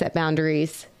had to set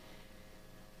boundaries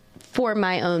for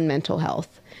my own mental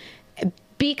health,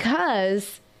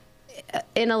 because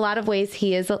in a lot of ways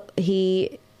he is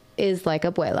like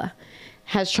Abuela.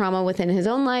 Has trauma within his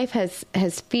own life,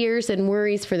 has fears and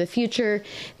worries for the future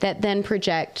that then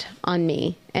project on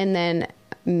me. And then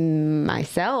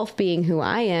myself, being who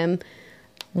I am,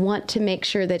 want to make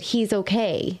sure that he's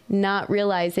okay, not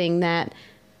realizing that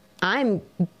I'm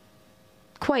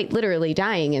quite literally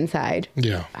dying inside.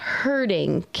 Yeah.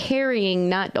 Hurting, carrying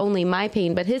not only my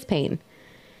pain, but his pain,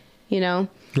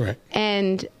 Right.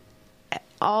 And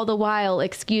all the while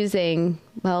excusing,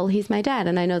 well, he's my dad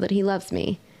and I know that he loves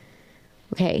me.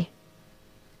 Okay.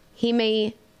 He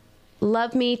may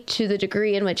love me to the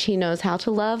degree in which he knows how to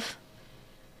love,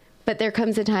 but there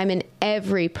comes a time in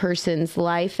every person's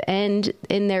life and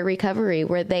in their recovery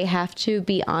where they have to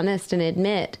be honest and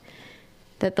admit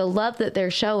that the love that they're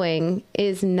showing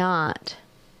is not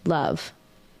love.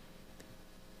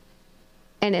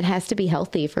 And it has to be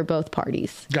healthy for both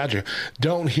parties. Gotcha.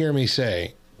 Don't hear me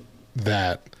say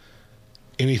that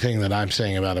anything that I'm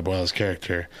saying about Abuela's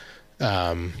character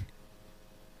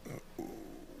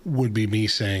would be me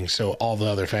saying, so all the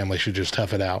other families should just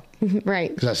tough it out. Right.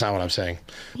 Because that's not what I'm saying.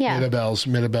 Yeah.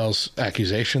 Mirabel's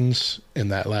accusations in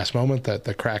that last moment,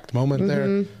 the cracked moment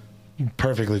there,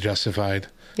 perfectly justified.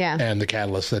 Yeah. And the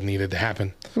catalyst that needed to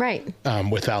happen. Right.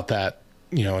 Without that,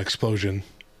 explosion,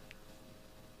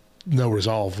 no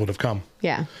resolve would have come.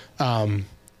 Yeah.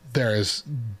 There is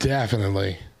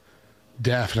definitely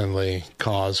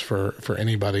cause for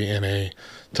anybody in a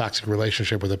toxic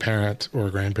relationship with a parent or a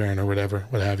grandparent or whatever,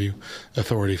 what have you,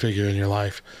 authority figure in your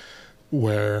life,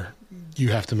 where you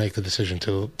have to make the decision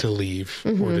to leave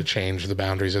or to change the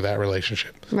boundaries of that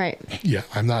relationship. Right. Yeah,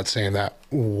 I'm not saying that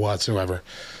whatsoever.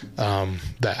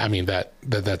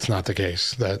 That's not the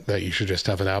case. That you should just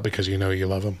tough it out because you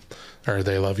love them or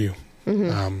they love you.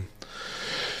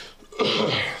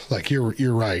 Like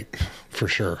you're right for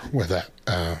sure with that.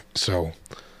 So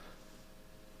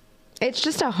it's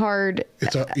just a hard.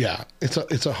 It's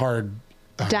a hard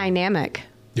dynamic.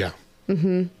 Yeah.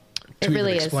 Mm-hmm. It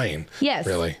really is. Explain. Yes.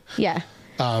 Really. Yeah.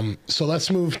 So let's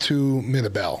move to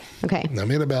Mirabel. Okay. Now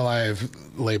Mirabel, I've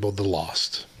labeled the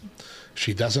lost.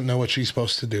 She doesn't know what she's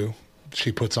supposed to do.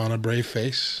 She puts on a brave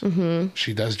face.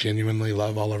 She does genuinely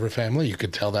love all of her family. You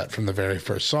could tell that from the very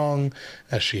first song,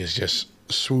 as she is just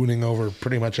swooning over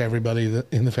pretty much everybody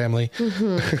in the family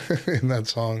in that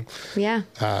song. Yeah.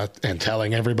 And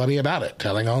telling everybody about it,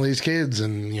 telling all these kids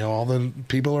and, all the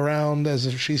people around as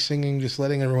if she's singing, just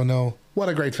letting everyone know what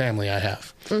a great family I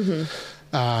have.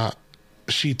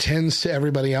 She tends to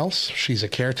everybody else. She's a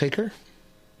caretaker.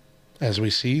 As we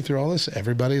see through all this,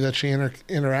 everybody that she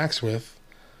interacts with,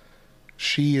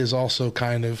 she is also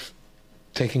kind of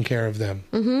taking care of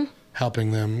them,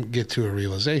 helping them get to a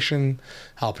realization,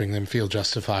 helping them feel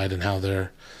justified in how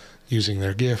they're using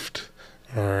their gift,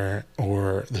 or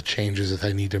the changes that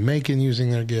they need to make in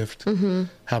using their gift,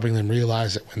 helping them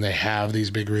realize that when they have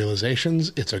these big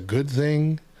realizations, it's a good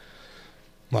thing.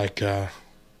 Like,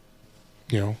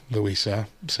 Louisa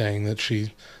saying that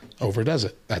she overdoes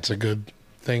it. That's a good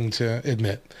thing to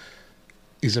admit.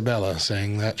 Isabella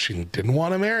saying that she didn't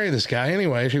want to marry this guy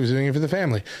anyway. She was doing it for the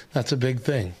family. That's a big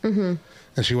thing. And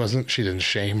she didn't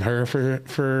shame her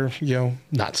for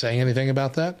not saying anything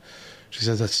about that. She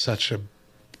says it's such a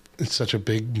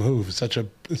big move.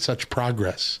 It's such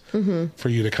progress for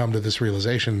you to come to this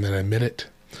realization and then admit it.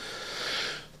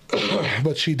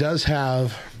 But she does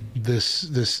have this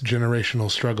generational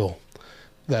struggle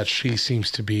that she seems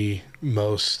to be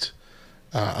most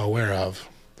aware of.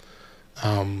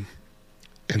 And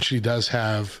she does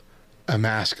have a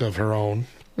mask of her own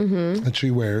that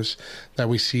she wears that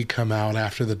we see come out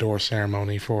after the door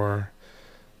ceremony for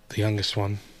the youngest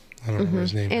one. I don't remember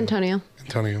his name. Antonio.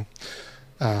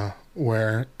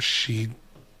 Where she's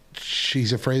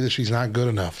afraid that she's not good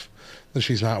enough, that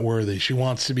she's not worthy. She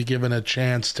wants to be given a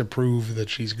chance to prove that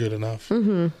she's good enough.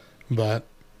 But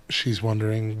she's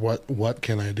wondering, what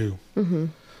can I do?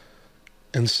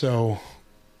 And so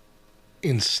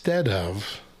instead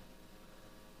of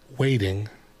waiting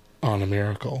on a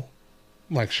miracle,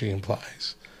 like she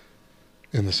implies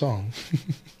in the song,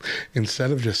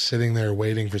 instead of just sitting there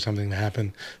waiting for something to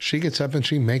happen, she gets up and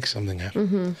she makes something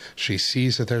happen. She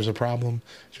sees that there's a problem.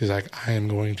 She's like, I am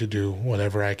going to do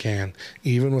whatever I can,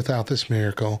 even without this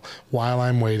miracle. While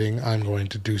I'm waiting, I'm going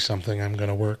to do something. I'm going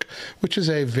to work, which is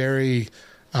a very,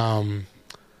 very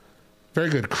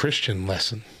good Christian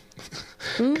lesson.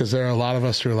 Because there are a lot of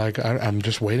us who are like, I'm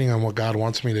just waiting on what God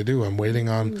wants me to do. I'm waiting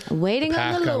on the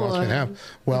path God wants me to have.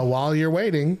 Well, while you're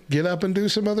waiting, get up and do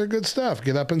some other good stuff.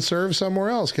 Get up and serve somewhere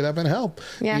else. Get up and help.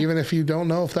 Yeah. Even if you don't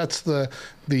know if that's the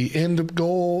end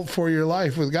goal for your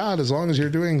life with God, as long as you're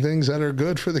doing things that are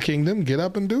good for the kingdom, get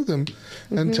up and do them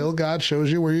until God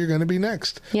shows you where you're going to be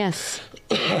next. Yes.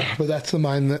 But that's the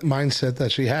mindset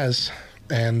that she has.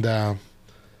 And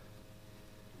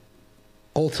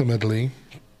ultimately,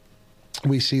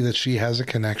 we see that she has a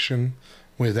connection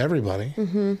with everybody,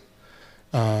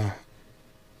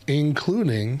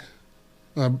 including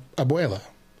Abuela,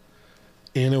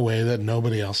 in a way that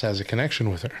nobody else has a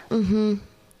connection with her.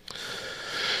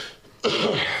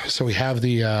 So we have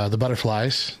the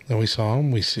butterflies that we saw.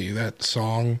 We see that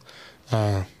song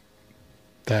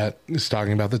that is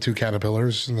talking about the two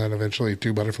caterpillars and then eventually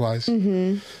two butterflies.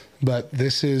 But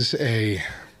this is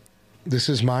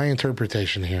my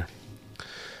interpretation here.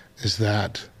 Is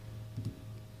that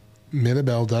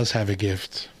Maribel does have a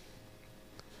gift.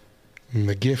 And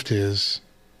the gift is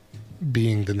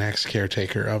being the next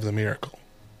caretaker of the miracle.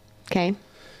 Okay.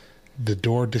 The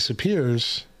door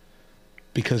disappears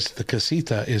because the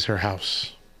casita is her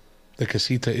house. The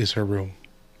casita is her room.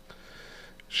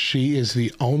 She is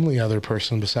the only other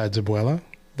person besides Abuela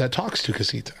that talks to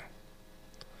casita.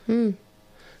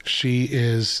 She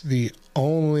is the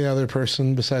only other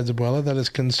person besides Abuela that is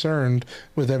concerned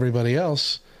with everybody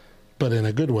else, but in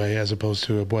a good way, as opposed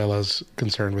to Abuela's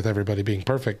concerned with everybody being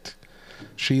perfect.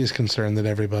 She is concerned that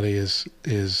everybody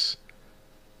is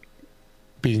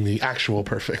being the actual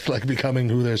perfect, like becoming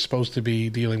who they're supposed to be,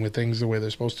 dealing with things the way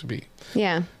they're supposed to be.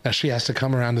 Yeah. Now, she has to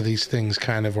come around to these things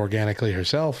kind of organically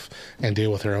herself and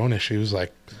deal with her own issues,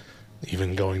 like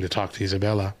even going to talk to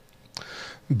Isabella.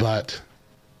 But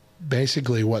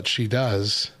basically what she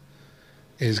does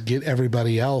is get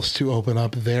everybody else to open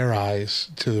up their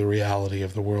eyes to the reality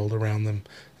of the world around them,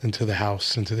 and to the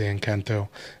house, and to the Encanto,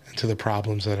 and to the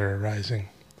problems that are arising.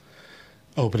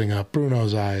 Opening up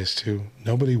Bruno's eyes to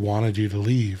nobody wanted you to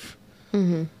leave.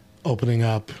 Opening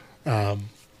up, her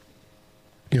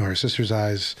sister's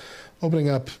eyes. Opening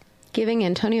up. Giving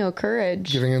Antonio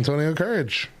courage.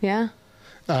 Yeah.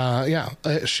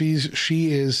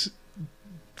 She is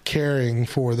caring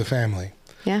for the family.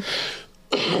 Yeah.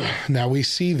 Now we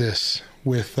see this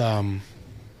with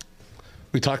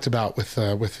we talked about with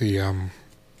the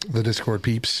Discord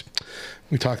peeps.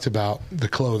 We talked about the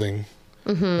clothing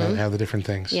and how the different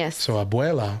things. Yes. So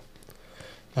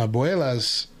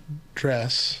Abuela's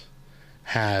dress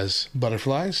has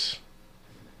butterflies,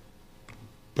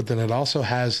 but then it also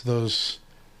has those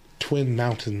twin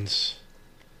mountains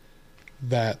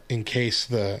that encase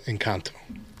the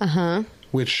Encanto.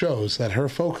 Which shows that her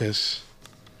focus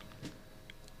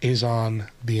is on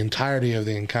the entirety of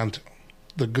the Encanto,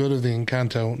 the good of the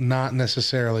Encanto, not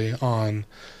necessarily on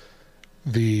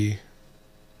the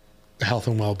health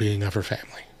and well-being of her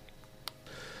family.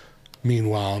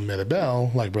 Meanwhile,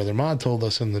 Maribel, like Brother Maud told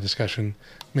us in the discussion,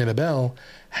 Maribel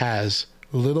has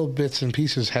little bits and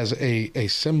pieces, has a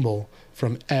symbol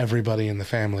from everybody in the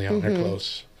family on her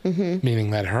clothes.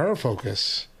 Meaning that her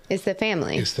focus is the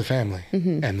family.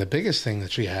 And the biggest thing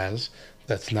that she has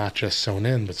that's not just sewn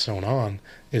in but sewn on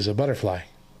is a butterfly.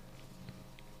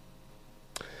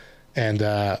 And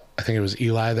I think it was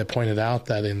Eli that pointed out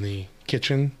that in the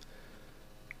kitchen,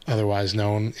 otherwise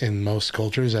known in most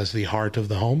cultures as the heart of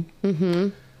the home,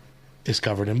 is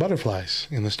covered in butterflies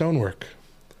in the stonework.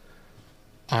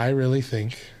 I really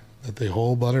think that the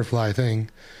whole butterfly thing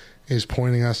is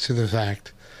pointing us to the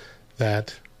fact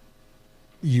that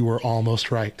you were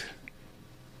almost right.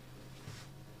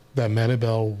 That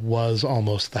Maribel was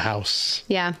almost the house.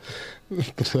 Yeah.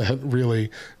 That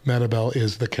really, Maribel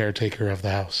is the caretaker of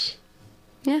the house.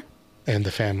 Yeah. And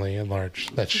the family at large,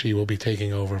 that she will be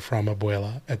taking over from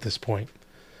Abuela at this point.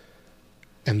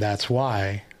 And that's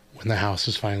why, when the house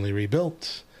is finally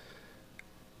rebuilt,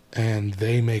 and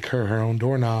they make her own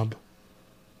doorknob,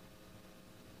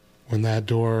 when that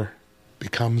door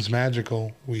becomes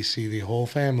magical, we see the whole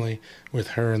family with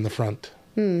her in the front.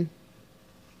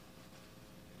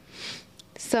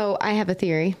 So I have a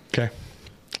theory. Okay.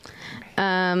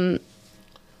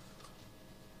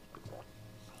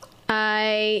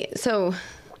 So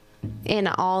in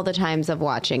all the times of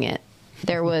watching it,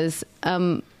 there was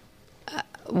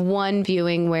one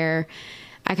viewing where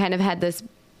I kind of had this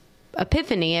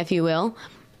epiphany, if you will,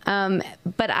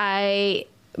 but I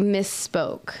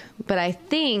misspoke. But I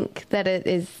think that it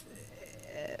is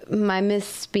my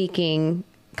misspeaking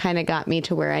kind of got me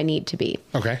to where I need to be.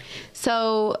 Okay.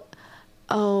 So,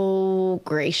 oh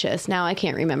gracious, now I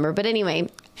can't remember. But anyway,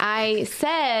 I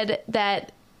said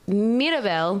that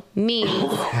Maribel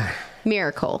means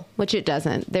miracle, which it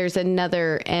doesn't. There's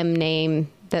another M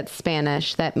name that's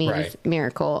Spanish that means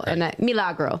miracle, and that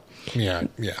milagro. Yeah.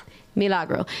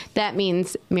 Milagro. That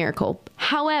means miracle.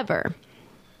 However,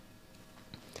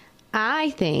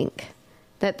 I think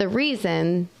that the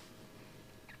reason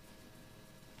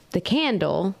the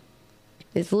candle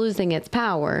is losing its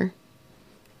power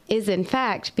is in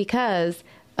fact because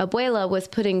Abuela was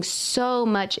putting so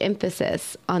much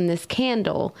emphasis on this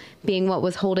candle being what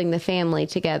was holding the family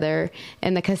together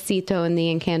and the casito and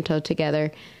the Encanto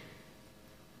together,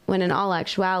 when in all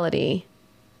actuality,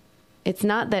 it's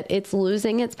not that it's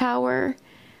losing its power,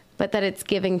 but that it's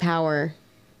giving power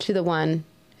to the one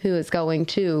who is going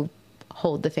to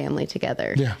hold the family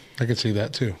together. Yeah, I could see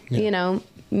that too. Yeah. You know,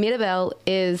 Maribel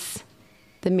is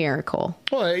the miracle.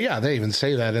 Well, yeah, they even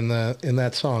say that in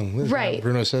that song. Right.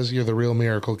 Bruno says, "You're the real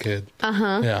miracle kid."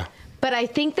 Yeah. But I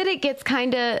think that it gets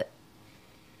kind of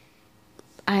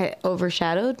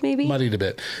overshadowed, maybe muddied a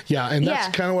bit. Yeah, and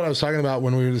that's kind of what I was talking about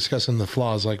when we were discussing the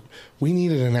flaws. Like, we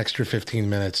needed an extra 15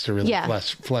 minutes to really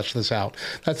flesh this out.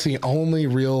 That's the only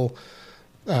real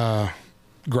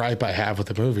gripe I have with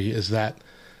the movie, is that,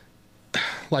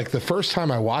 like, the first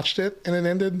time I watched it and it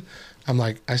ended, I'm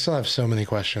like, I still have so many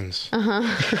questions.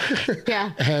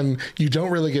 Yeah. And you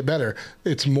don't really get better.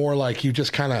 It's more like you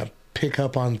just kind of pick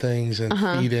up on things and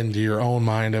feed into your own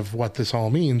mind of what this all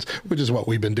means, which is what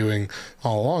we've been doing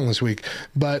all along this week.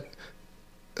 But,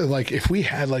 like, if we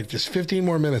had, like, just 15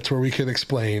 more minutes where we could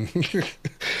explain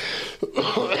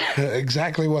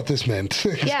exactly what this meant,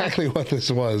 exactly what this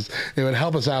was, it would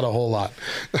help us out a whole lot.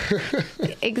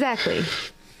 Exactly.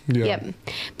 Yeah. Yep.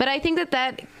 But I think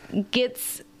that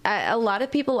gets... a lot of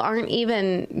people aren't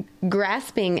even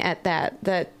grasping at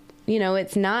that, you know,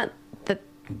 it's not that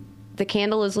the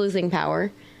candle is losing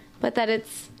power, but that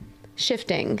it's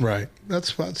shifting. Right.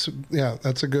 That's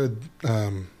a good,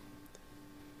 and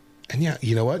yeah,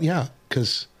 you know what? Yeah.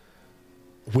 'Cause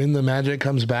when the magic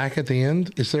comes back at the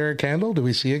end, is there a candle? Do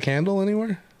we see a candle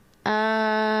anywhere?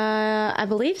 I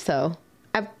believe so.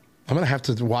 I'm going to have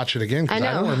to watch it again, because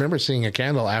I don't remember seeing a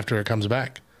candle after it comes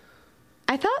back.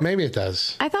 I thought maybe it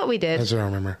does. I thought we did. That's what I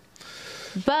remember.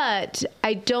 But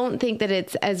I don't think that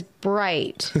it's as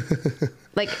bright.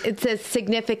 Like, it's as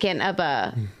significant of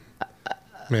a...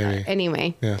 maybe.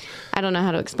 Anyway. Yeah. I don't know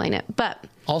how to explain it. But...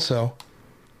 Also,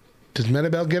 does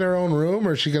Maribel get her own room,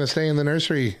 or is she going to stay in the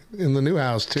nursery in the new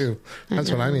house, too?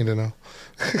 That's what I need to know.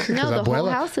 No, the whole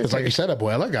house is like you said,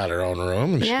 Abuela got her own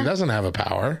room, and she doesn't have a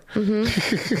power.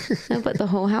 No, but the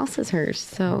whole house is hers,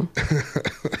 so...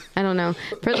 I don't know.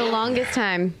 For the longest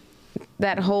time,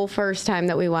 that whole first time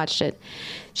that we watched it,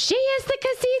 she is the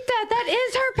casita. That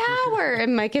is her power.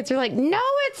 And my kids are like, no,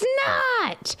 it's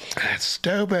not. That's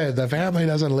stupid. The family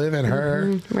doesn't live in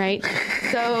her. Right.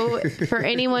 So for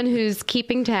anyone who's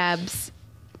keeping tabs,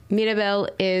 Maribel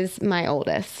is my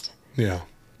oldest. Yeah.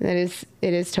 It is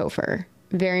Topher.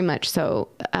 Very much so.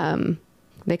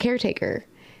 the caretaker.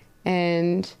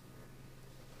 And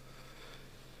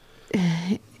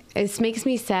it makes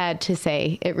me sad to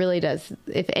say. It really does.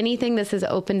 If anything, this has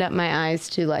opened up my eyes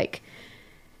to, like,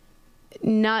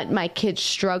 not my kids'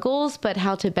 struggles, but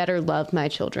how to better love my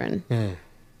children. Mm.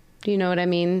 Do you know what I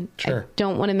mean? Sure. I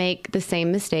don't want to make the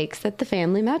same mistakes that the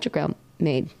family Magic Realm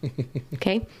made.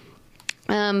 Okay?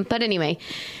 But anyway,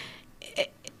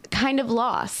 kind of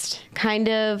lost, kind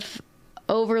of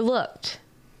overlooked,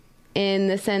 in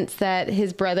the sense that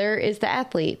his brother is the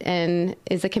athlete and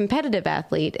is a competitive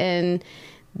athlete, and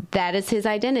that is his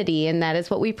identity, and that is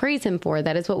what we praise him for.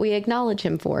 That is what we acknowledge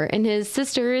him for. And his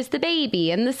sister is the baby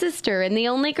and the sister and the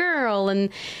only girl and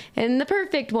the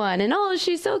perfect one. And oh,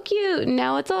 she's so cute. And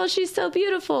now it's, oh, she's so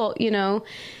beautiful, you know.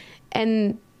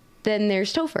 And then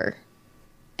there's Topher.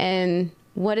 And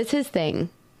what is his thing?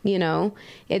 You know,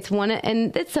 it's one,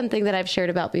 and it's something that I've shared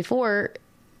about before,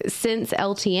 since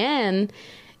LTN,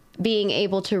 being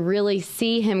able to really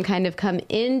see him kind of come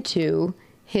into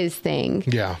his thing.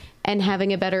 Yeah. And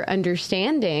having a better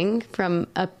understanding from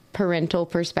a parental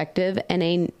perspective and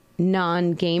a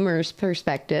non-gamer's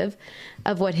perspective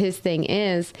of what his thing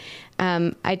is.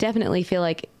 I definitely feel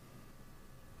like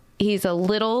he's a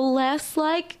little less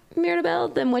like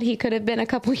Maribel than what he could have been a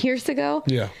couple years ago.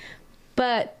 Yeah.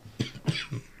 But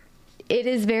it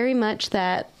is very much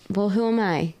that, well, who am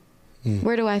I?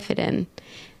 Where do I fit in?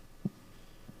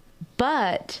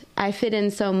 But I fit in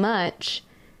so much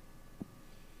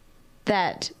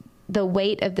that the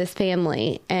weight of this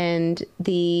family and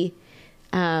the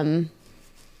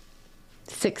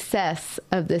success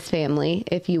of this family,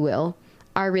 if you will,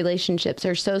 our relationships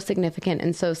are so significant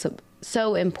and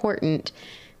so important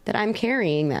that I'm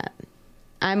carrying that.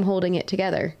 I'm holding it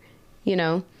together, you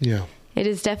know? Yeah. It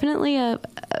is definitely a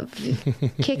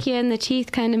kick you in the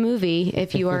teeth kind of movie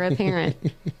if you are a parent.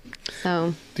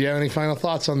 So, do you have any final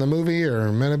thoughts on the movie or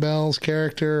Maribel's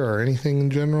character or anything in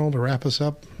general to wrap us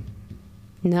up?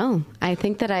 No, I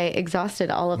think that I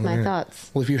exhausted all of my thoughts.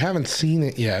 Well, if you haven't seen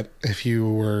it yet, if you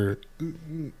were,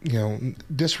 you know,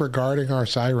 disregarding our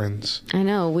sirens. I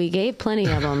know, we gave plenty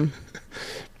of them.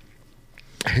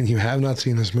 And you have not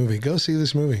seen this movie, go see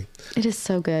this movie. It is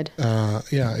so good. Yeah,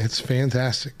 it's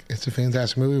fantastic. It's a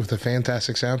fantastic movie with a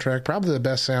fantastic soundtrack. Probably the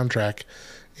best soundtrack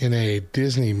in a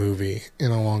Disney movie in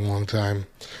a long, long time.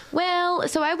 Well,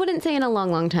 so I wouldn't say in a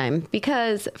long, long time,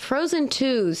 because Frozen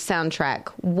 2's soundtrack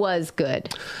was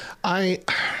good. I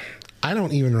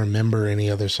don't even remember any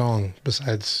other song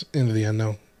besides Into the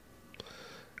Unknown.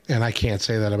 And I can't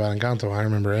say that about Encanto. I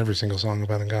remember every single song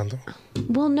about Encanto.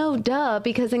 Well, no, duh,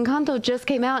 because Encanto just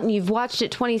came out and you've watched it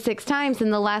 26 times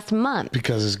in the last month.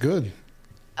 Because it's good.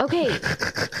 Okay.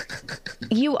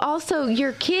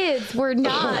 Your kids were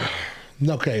not...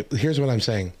 Okay, here's what I'm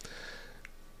saying.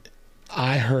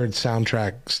 I heard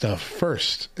soundtrack stuff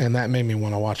first, and that made me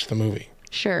want to watch the movie.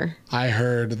 Sure. I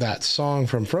heard that song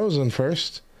from Frozen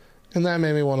first, and that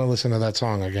made me want to listen to that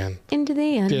song again. Into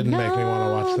the Unknown. Didn't make me want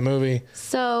to watch the movie.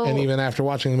 So, and even after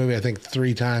watching the movie, I think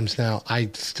 3 times now, I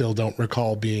still don't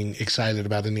recall being excited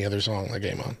about any other song that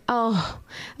came on. Oh,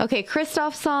 okay.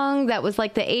 Kristoff's song, that was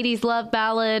like the 80s love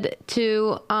ballad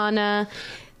to Anna.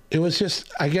 It was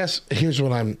just, I guess, here's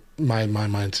what my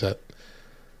mindset.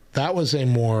 That was a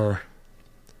more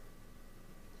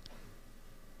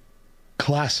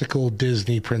classical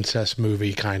Disney princess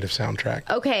movie kind of soundtrack.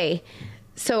 Okay.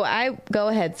 So go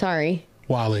ahead, sorry.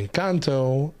 While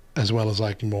Encanto, as well as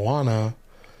like Moana,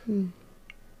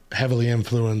 heavily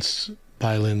influenced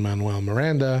by Lin-Manuel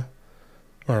Miranda,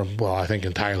 or, well, I think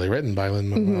entirely written by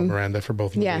Lin-Manuel Miranda for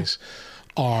both movies,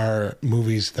 are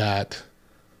movies that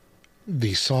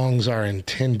the songs are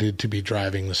intended to be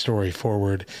driving the story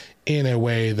forward in a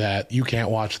way that you can't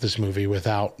watch this movie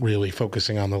without really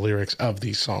focusing on the lyrics of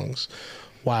these songs.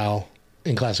 While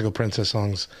in classical princess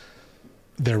songs,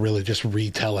 they're really just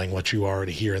retelling what you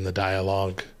already hear in the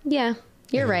dialogue. Yeah,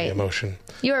 you're right. The emotion.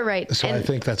 You're right. So I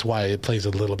think that's why it plays a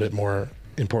little bit more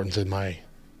importance in my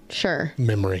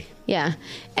memory. Yeah.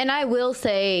 And I will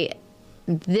say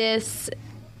this,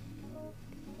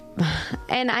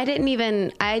 and I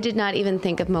did not even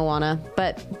think of Moana,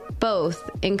 but both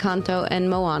Encanto and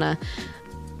Moana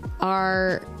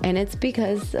are, and it's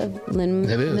because of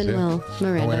Lin-Manuel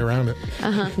Miranda. No way around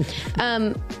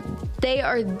it. They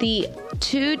are the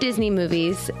 2 Disney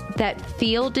movies that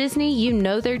feel Disney. You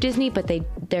know they're Disney, but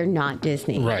they're not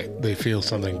Disney. Right. They feel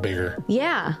something bigger.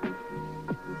 Yeah.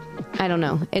 I don't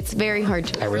know. It's very hard to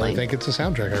explain. I really think it's a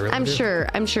soundtrack.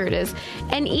 I'm sure it is.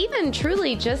 And even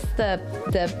truly just the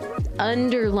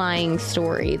underlying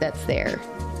story that's there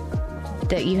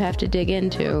that you have to dig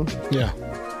into. Yeah.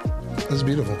 It's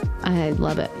beautiful. I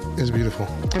love it. It's beautiful.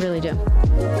 I really do.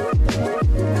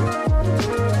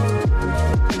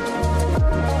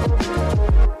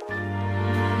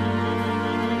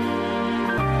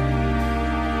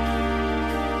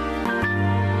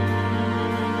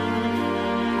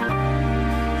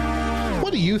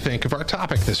 What do you think of our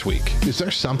topic this week? Is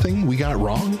there something we got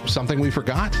wrong? Something we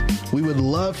forgot? We would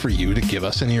love for you to give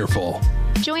us an earful.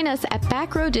 Join us at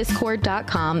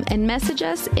backrowdiscord.com and message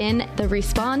us in the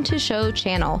Respond to Show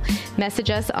channel. Message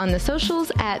us on the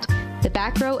socials at the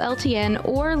Back Row LTN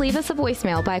or leave us a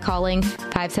voicemail by calling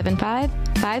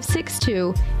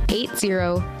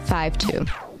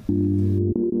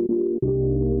 575-562-8052.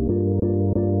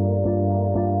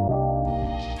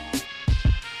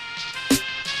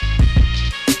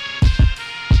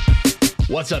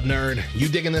 What's up, nerd? You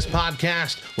digging this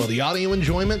podcast? Well, the audio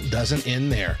enjoyment doesn't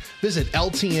end there. Visit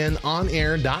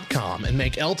LTNOnAir.com and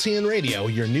make LTN Radio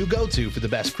your new go-to for the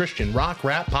best Christian rock,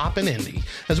 rap, pop, and indie,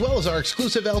 as well as our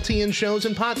exclusive LTN shows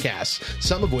and podcasts,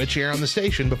 some of which air on the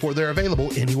station before they're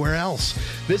available anywhere else.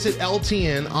 Visit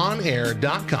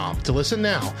LTNOnAir.com to listen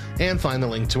now and find the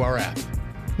link to our app.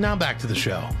 Now back to the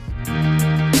show.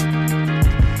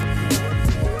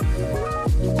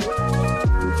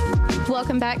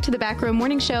 Welcome back to the Back Row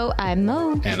Morning Show. I'm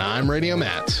Mo. And I'm Radio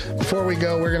Matt. Before we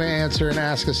go, we're going to answer an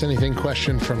Ask Us Anything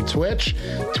question from Twitch.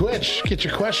 Twitch, get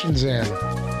your questions in.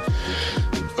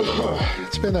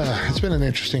 It's been an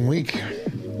interesting week.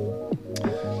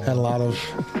 Had a lot of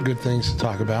good things to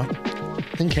talk about.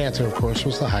 Encanto, of course,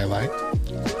 was the highlight.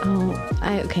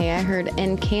 I heard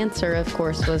Encanto, of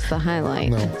course, was the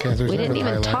highlight. No, Encanto's we didn't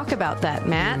even highlight. talk about that,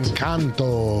 Matt.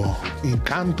 Encanto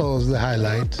is the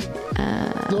highlight.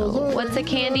 What's a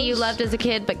candy you loved as a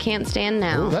kid but can't stand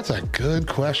now? Oh, that's a good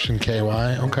question, KY.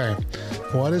 Okay.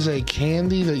 What is a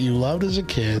candy that you loved as a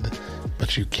kid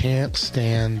but you can't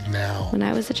stand now? When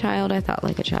I was a child, I thought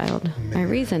like a child. I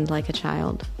reasoned like a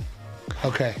child.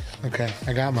 Okay.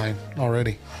 I got mine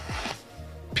already.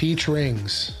 Peach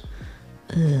rings.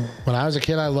 Ugh. When I was a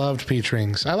kid, I loved peach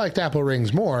rings. I liked apple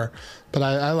rings more, but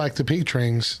I liked the peach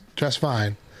rings just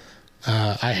fine.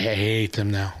 I hate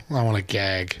them now. I want to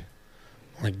gag.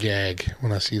 I want to gag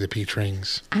when I see the peach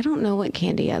rings. I don't know what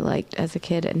candy I liked as a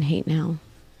kid and hate now.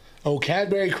 Oh,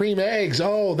 Cadbury cream eggs.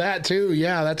 Oh, that too.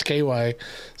 Yeah, that's KY's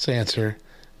answer.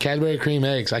 Cadbury cream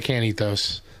eggs. I can't eat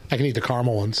those. I can eat the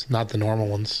caramel ones, not the normal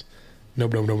ones.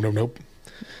 Nope. Nope.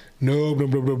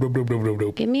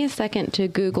 Give me a second to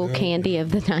Google candy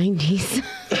of the 90s.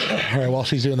 All right, while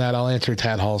she's doing that, I'll answer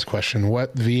Tad Hall's question.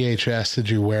 What VHS did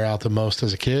you wear out the most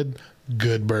as a kid?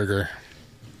 Good Burger.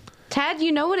 Tad,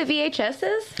 you know what a VHS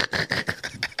is?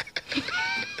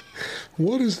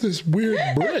 What is this weird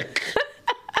brick?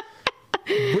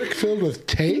 Brick filled with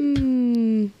tape?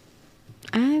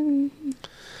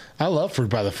 I love Fruit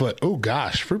by the Foot. Oh,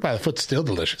 gosh. Fruit by the Foot's still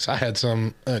delicious. I had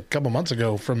some a couple months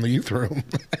ago from the youth room.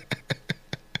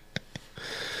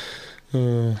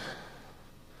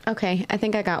 Okay, I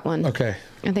think I got one. Okay.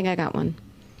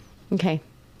 Okay.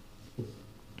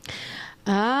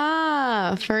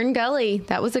 Fern Gully.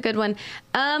 That was a good one.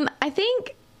 I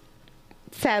think,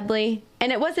 sadly,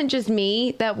 and it wasn't just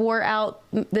me that wore out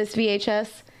this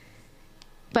VHS,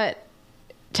 but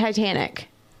Titanic.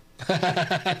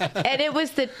 And it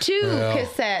was the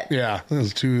cassette. Yeah, it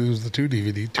was the two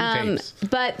DVD, tapes.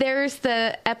 But there's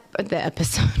the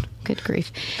episode. Good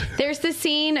grief. There's the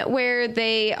scene where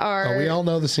they are... Oh, we all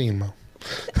know the scene, Mo.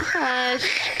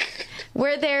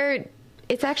 Where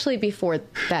it's actually before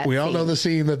that We all know the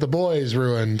scene that the boys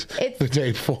ruined the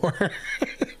tape for.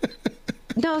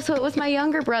 No, so it was my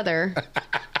younger brother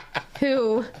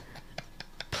who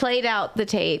played out the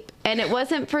tape, and it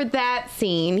wasn't for that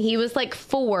scene. He was like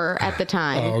 4 at the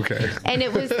time. Oh, okay. And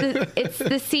it's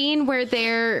the scene where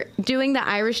they're doing the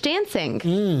Irish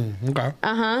dancing. Okay.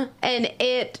 And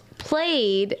it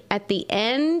played at the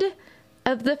end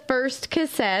of the first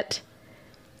cassette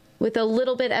with a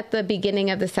little bit at the beginning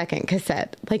of the second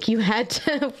cassette. Like, you had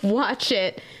to watch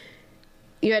it.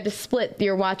 You had to split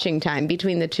your watching time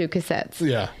between the two cassettes.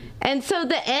 Yeah. And so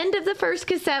the end of the first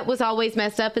cassette was always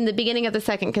messed up, and the beginning of the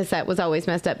second cassette was always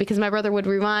messed up because my brother would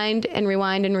rewind and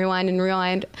rewind and rewind and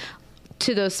rewind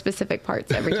to those specific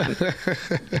parts every time.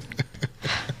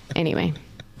 Anyway.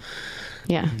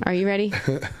 Yeah. Are you ready?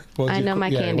 I know my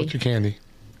candy. What's your candy?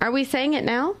 Are we saying it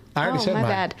now? I already said my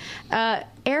mine. bad.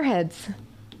 Airheads.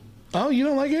 Oh, you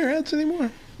don't like Airheads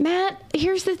anymore? Matt,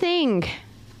 here's the thing.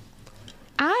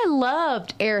 I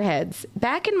loved Airheads.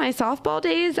 Back in my softball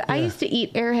days, I used to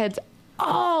eat Airheads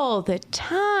all the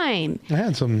time. I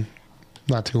had some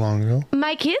not too long ago.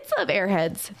 My kids love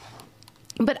Airheads.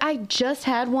 But I just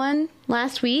had one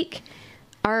last week.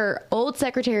 our old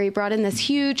secretary brought in this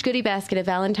huge goodie basket of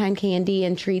Valentine candy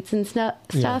and treats and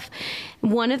stuff.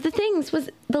 One of the things was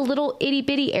the little itty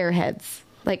bitty Airheads,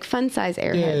 like fun size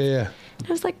Airheads. Yeah. And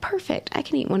I was like, perfect. I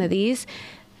can eat one of these.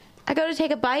 I go to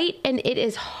take a bite, and it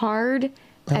is hard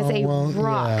as a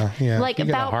rock. Yeah. Like you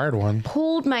about got a hard one.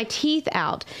 Pulled my teeth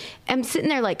out. I'm sitting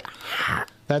there like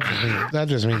that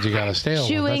just means you got a stale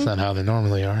chewing. one. That's not how they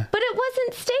normally are. But it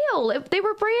wasn't stale. They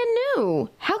were brand new.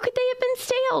 How could they have been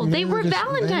stale? They were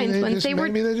Valentine's ones.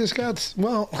 Maybe they just got,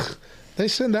 well, they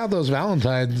send out those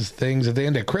Valentine's things at the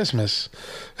end of Christmas.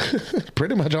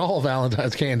 Pretty much all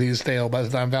Valentine's candy is stale by the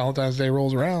time Valentine's Day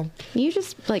rolls around. You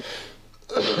just like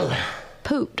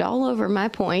pooped all over my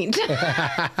point.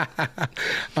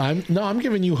 I'm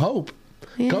giving you hope.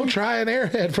 Yeah. Go try an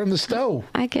Airhead from the stove.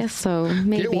 I guess so.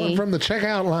 Maybe. Get one from the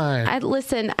checkout line.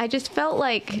 I just felt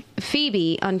like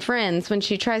Phoebe on Friends when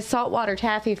she tries saltwater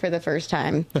taffy for the first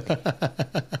time.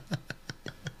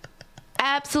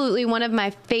 Absolutely one of my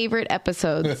favorite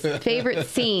episodes, favorite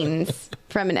scenes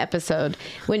from an episode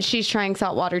when she's trying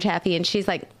saltwater taffy and she's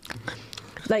like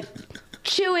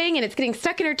chewing and it's getting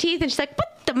stuck in her teeth and she's like,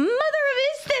 what the mother of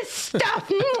is this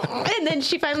stuff? And then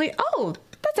she finally,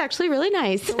 that's actually really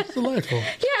nice. That's delightful.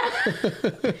 Yeah.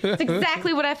 It's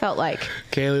exactly what I felt like.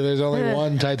 Kaylee, there's only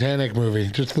one Titanic movie,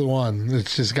 just the one.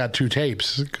 It's just got 2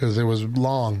 tapes because it was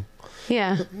long.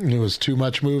 Yeah. It was too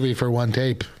much movie for one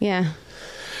tape. Yeah.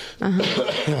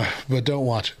 But don't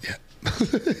watch it yet.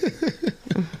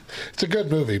 It's a good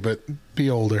movie, but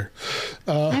be older.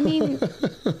 I mean,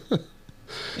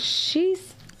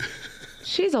 she's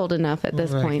old enough at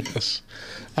this point.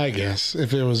 I guess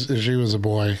if she was a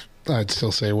boy, I'd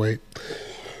still say wait.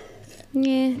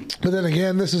 Yeah. But then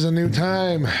again, this is a new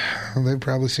time. They've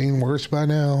probably seen worse by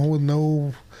now with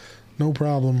no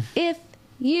problem. If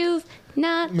you've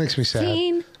not makes me sad.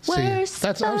 Seen worse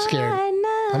I'm scared.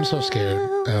 I'm so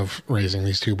scared of raising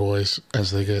these 2 boys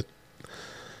as they get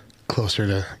closer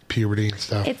to puberty and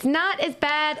stuff. It's not as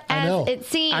bad as it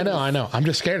seems. I know. I'm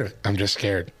just scared of it. I'm just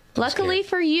scared. Luckily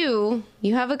for you,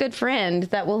 you have a good friend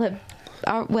that will have.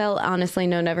 Well, honestly,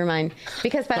 no, never mind.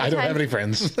 Because by the time I don't have any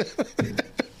friends.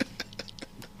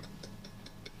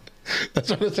 That's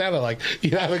what it sounded like.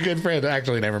 You have a good friend.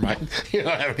 Actually, never mind. You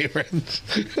don't have any friends.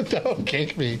 Don't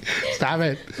kick me. Stop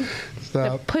it.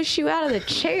 Stop. Push you out of the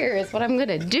chair is what I'm going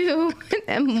to do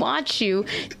and watch you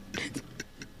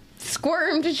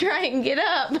squirm to try and get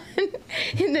up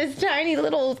in this tiny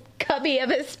little cubby of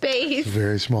a space. It's a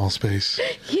very small space.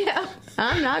 Yeah.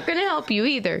 I'm not going to help you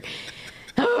either.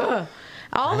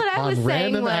 All that I was saying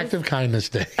Random was Act of Kindness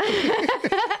Day.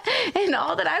 And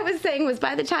all that I was saying was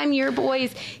by the time your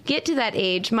boys get to that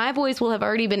age, my boys will have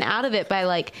already been out of it by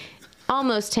like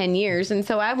almost 10 years. And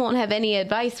so I won't have any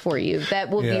advice for you that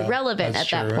will be relevant at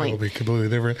that point. It will be completely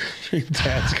different.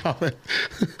 Dad's comment.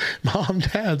 Mom,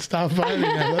 Dad, stop fighting.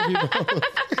 I love you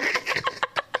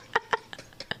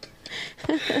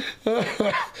both.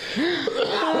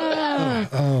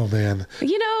 Oh, man.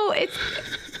 You know,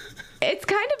 it's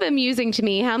kind of amusing to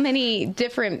me how many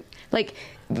different, like,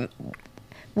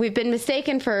 we've been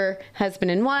mistaken for husband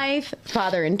and wife,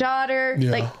 father and daughter.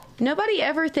 Yeah. Like, nobody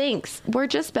ever thinks we're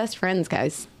just best friends,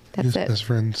 guys. That's just it. Best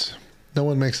friends. No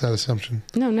one makes that assumption.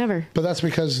 No, never. But that's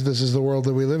because this is the world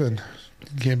that we live in.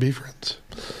 You can't be friends.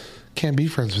 Can't be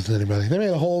friends with anybody. They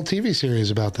made a whole TV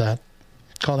series about that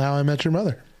called How I Met Your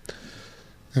Mother.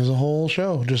 There's a whole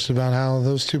show just about how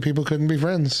those 2 people couldn't be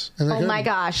friends. And they couldn't. My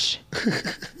gosh.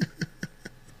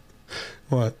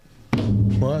 What?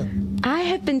 I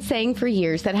have been saying for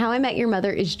years that How I Met Your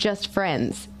Mother is just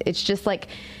Friends. It's just like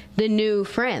the new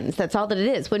Friends. That's all that it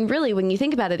is. When really, when you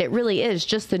think about it, it really is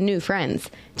just the new Friends.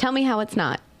 Tell me how it's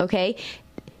not, okay?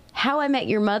 How I Met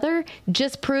Your Mother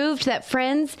just proved that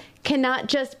Friends cannot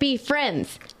just be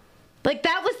friends. Like,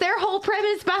 that was their whole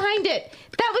premise behind it.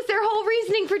 That was their whole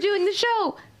reasoning for doing the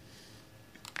show.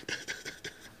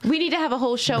 We need to have a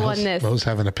whole show on this. Those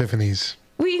having epiphanies.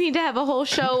 We need to have a whole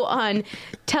show on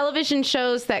television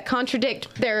shows that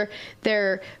contradict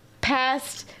their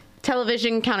past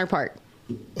television counterpart.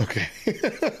 Okay.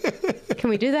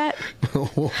 Can we do that?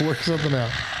 We'll work something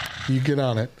out. You get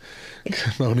on it.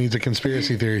 Mo needs a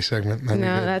conspiracy theory segment. No,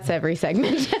 that's every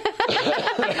segment.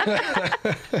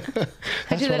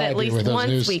 I do that at least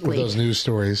once weekly. With those news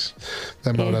stories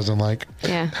that Mo doesn't like.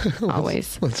 Yeah,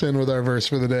 always. Let's end with our verse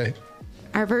for the day.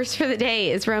 Our verse for the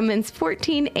day is Romans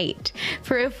 14:8.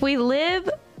 For if we live,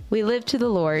 we live to the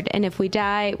Lord, and if we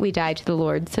die, we die to the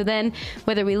Lord. So then,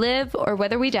 whether we live or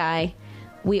whether we die,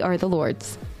 we are the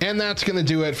Lord's. And that's going to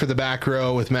do it for the back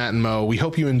row with Matt and Mo. We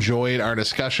hope you enjoyed our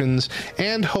discussions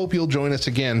and hope you'll join us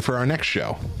again for our next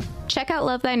show. Check out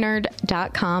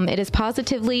lovethynerd.com. It is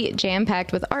positively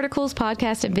jam-packed with articles,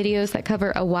 podcasts, and videos that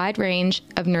cover a wide range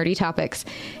of nerdy topics.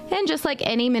 And just like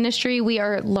any ministry, we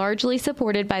are largely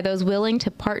supported by those willing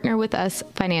to partner with us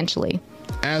financially.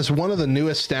 As one of the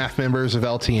newest staff members of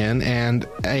LTN and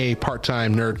a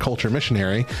part-time nerd culture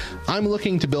missionary, I'm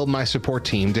looking to build my support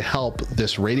team to help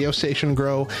this radio station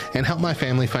grow and help my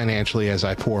family financially as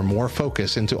I pour more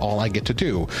focus into all I get to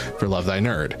do for Love Thy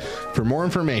Nerd. For more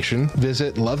information,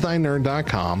 visit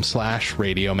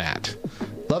lovethynerd.com/radiomat.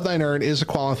 Love Thy Nerd is a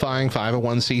qualifying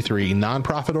 501c3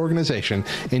 nonprofit organization,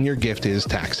 and your gift is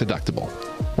tax deductible.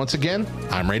 Once again,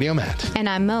 I'm Radio Matt. And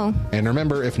I'm Mo. And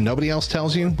remember, if nobody else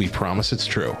tells you, we promise it's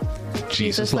true.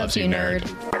 Jesus loves you, nerd.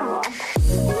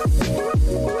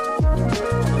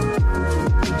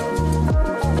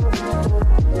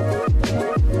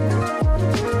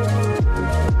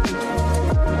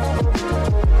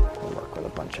 Work with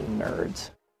a bunch of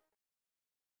nerds.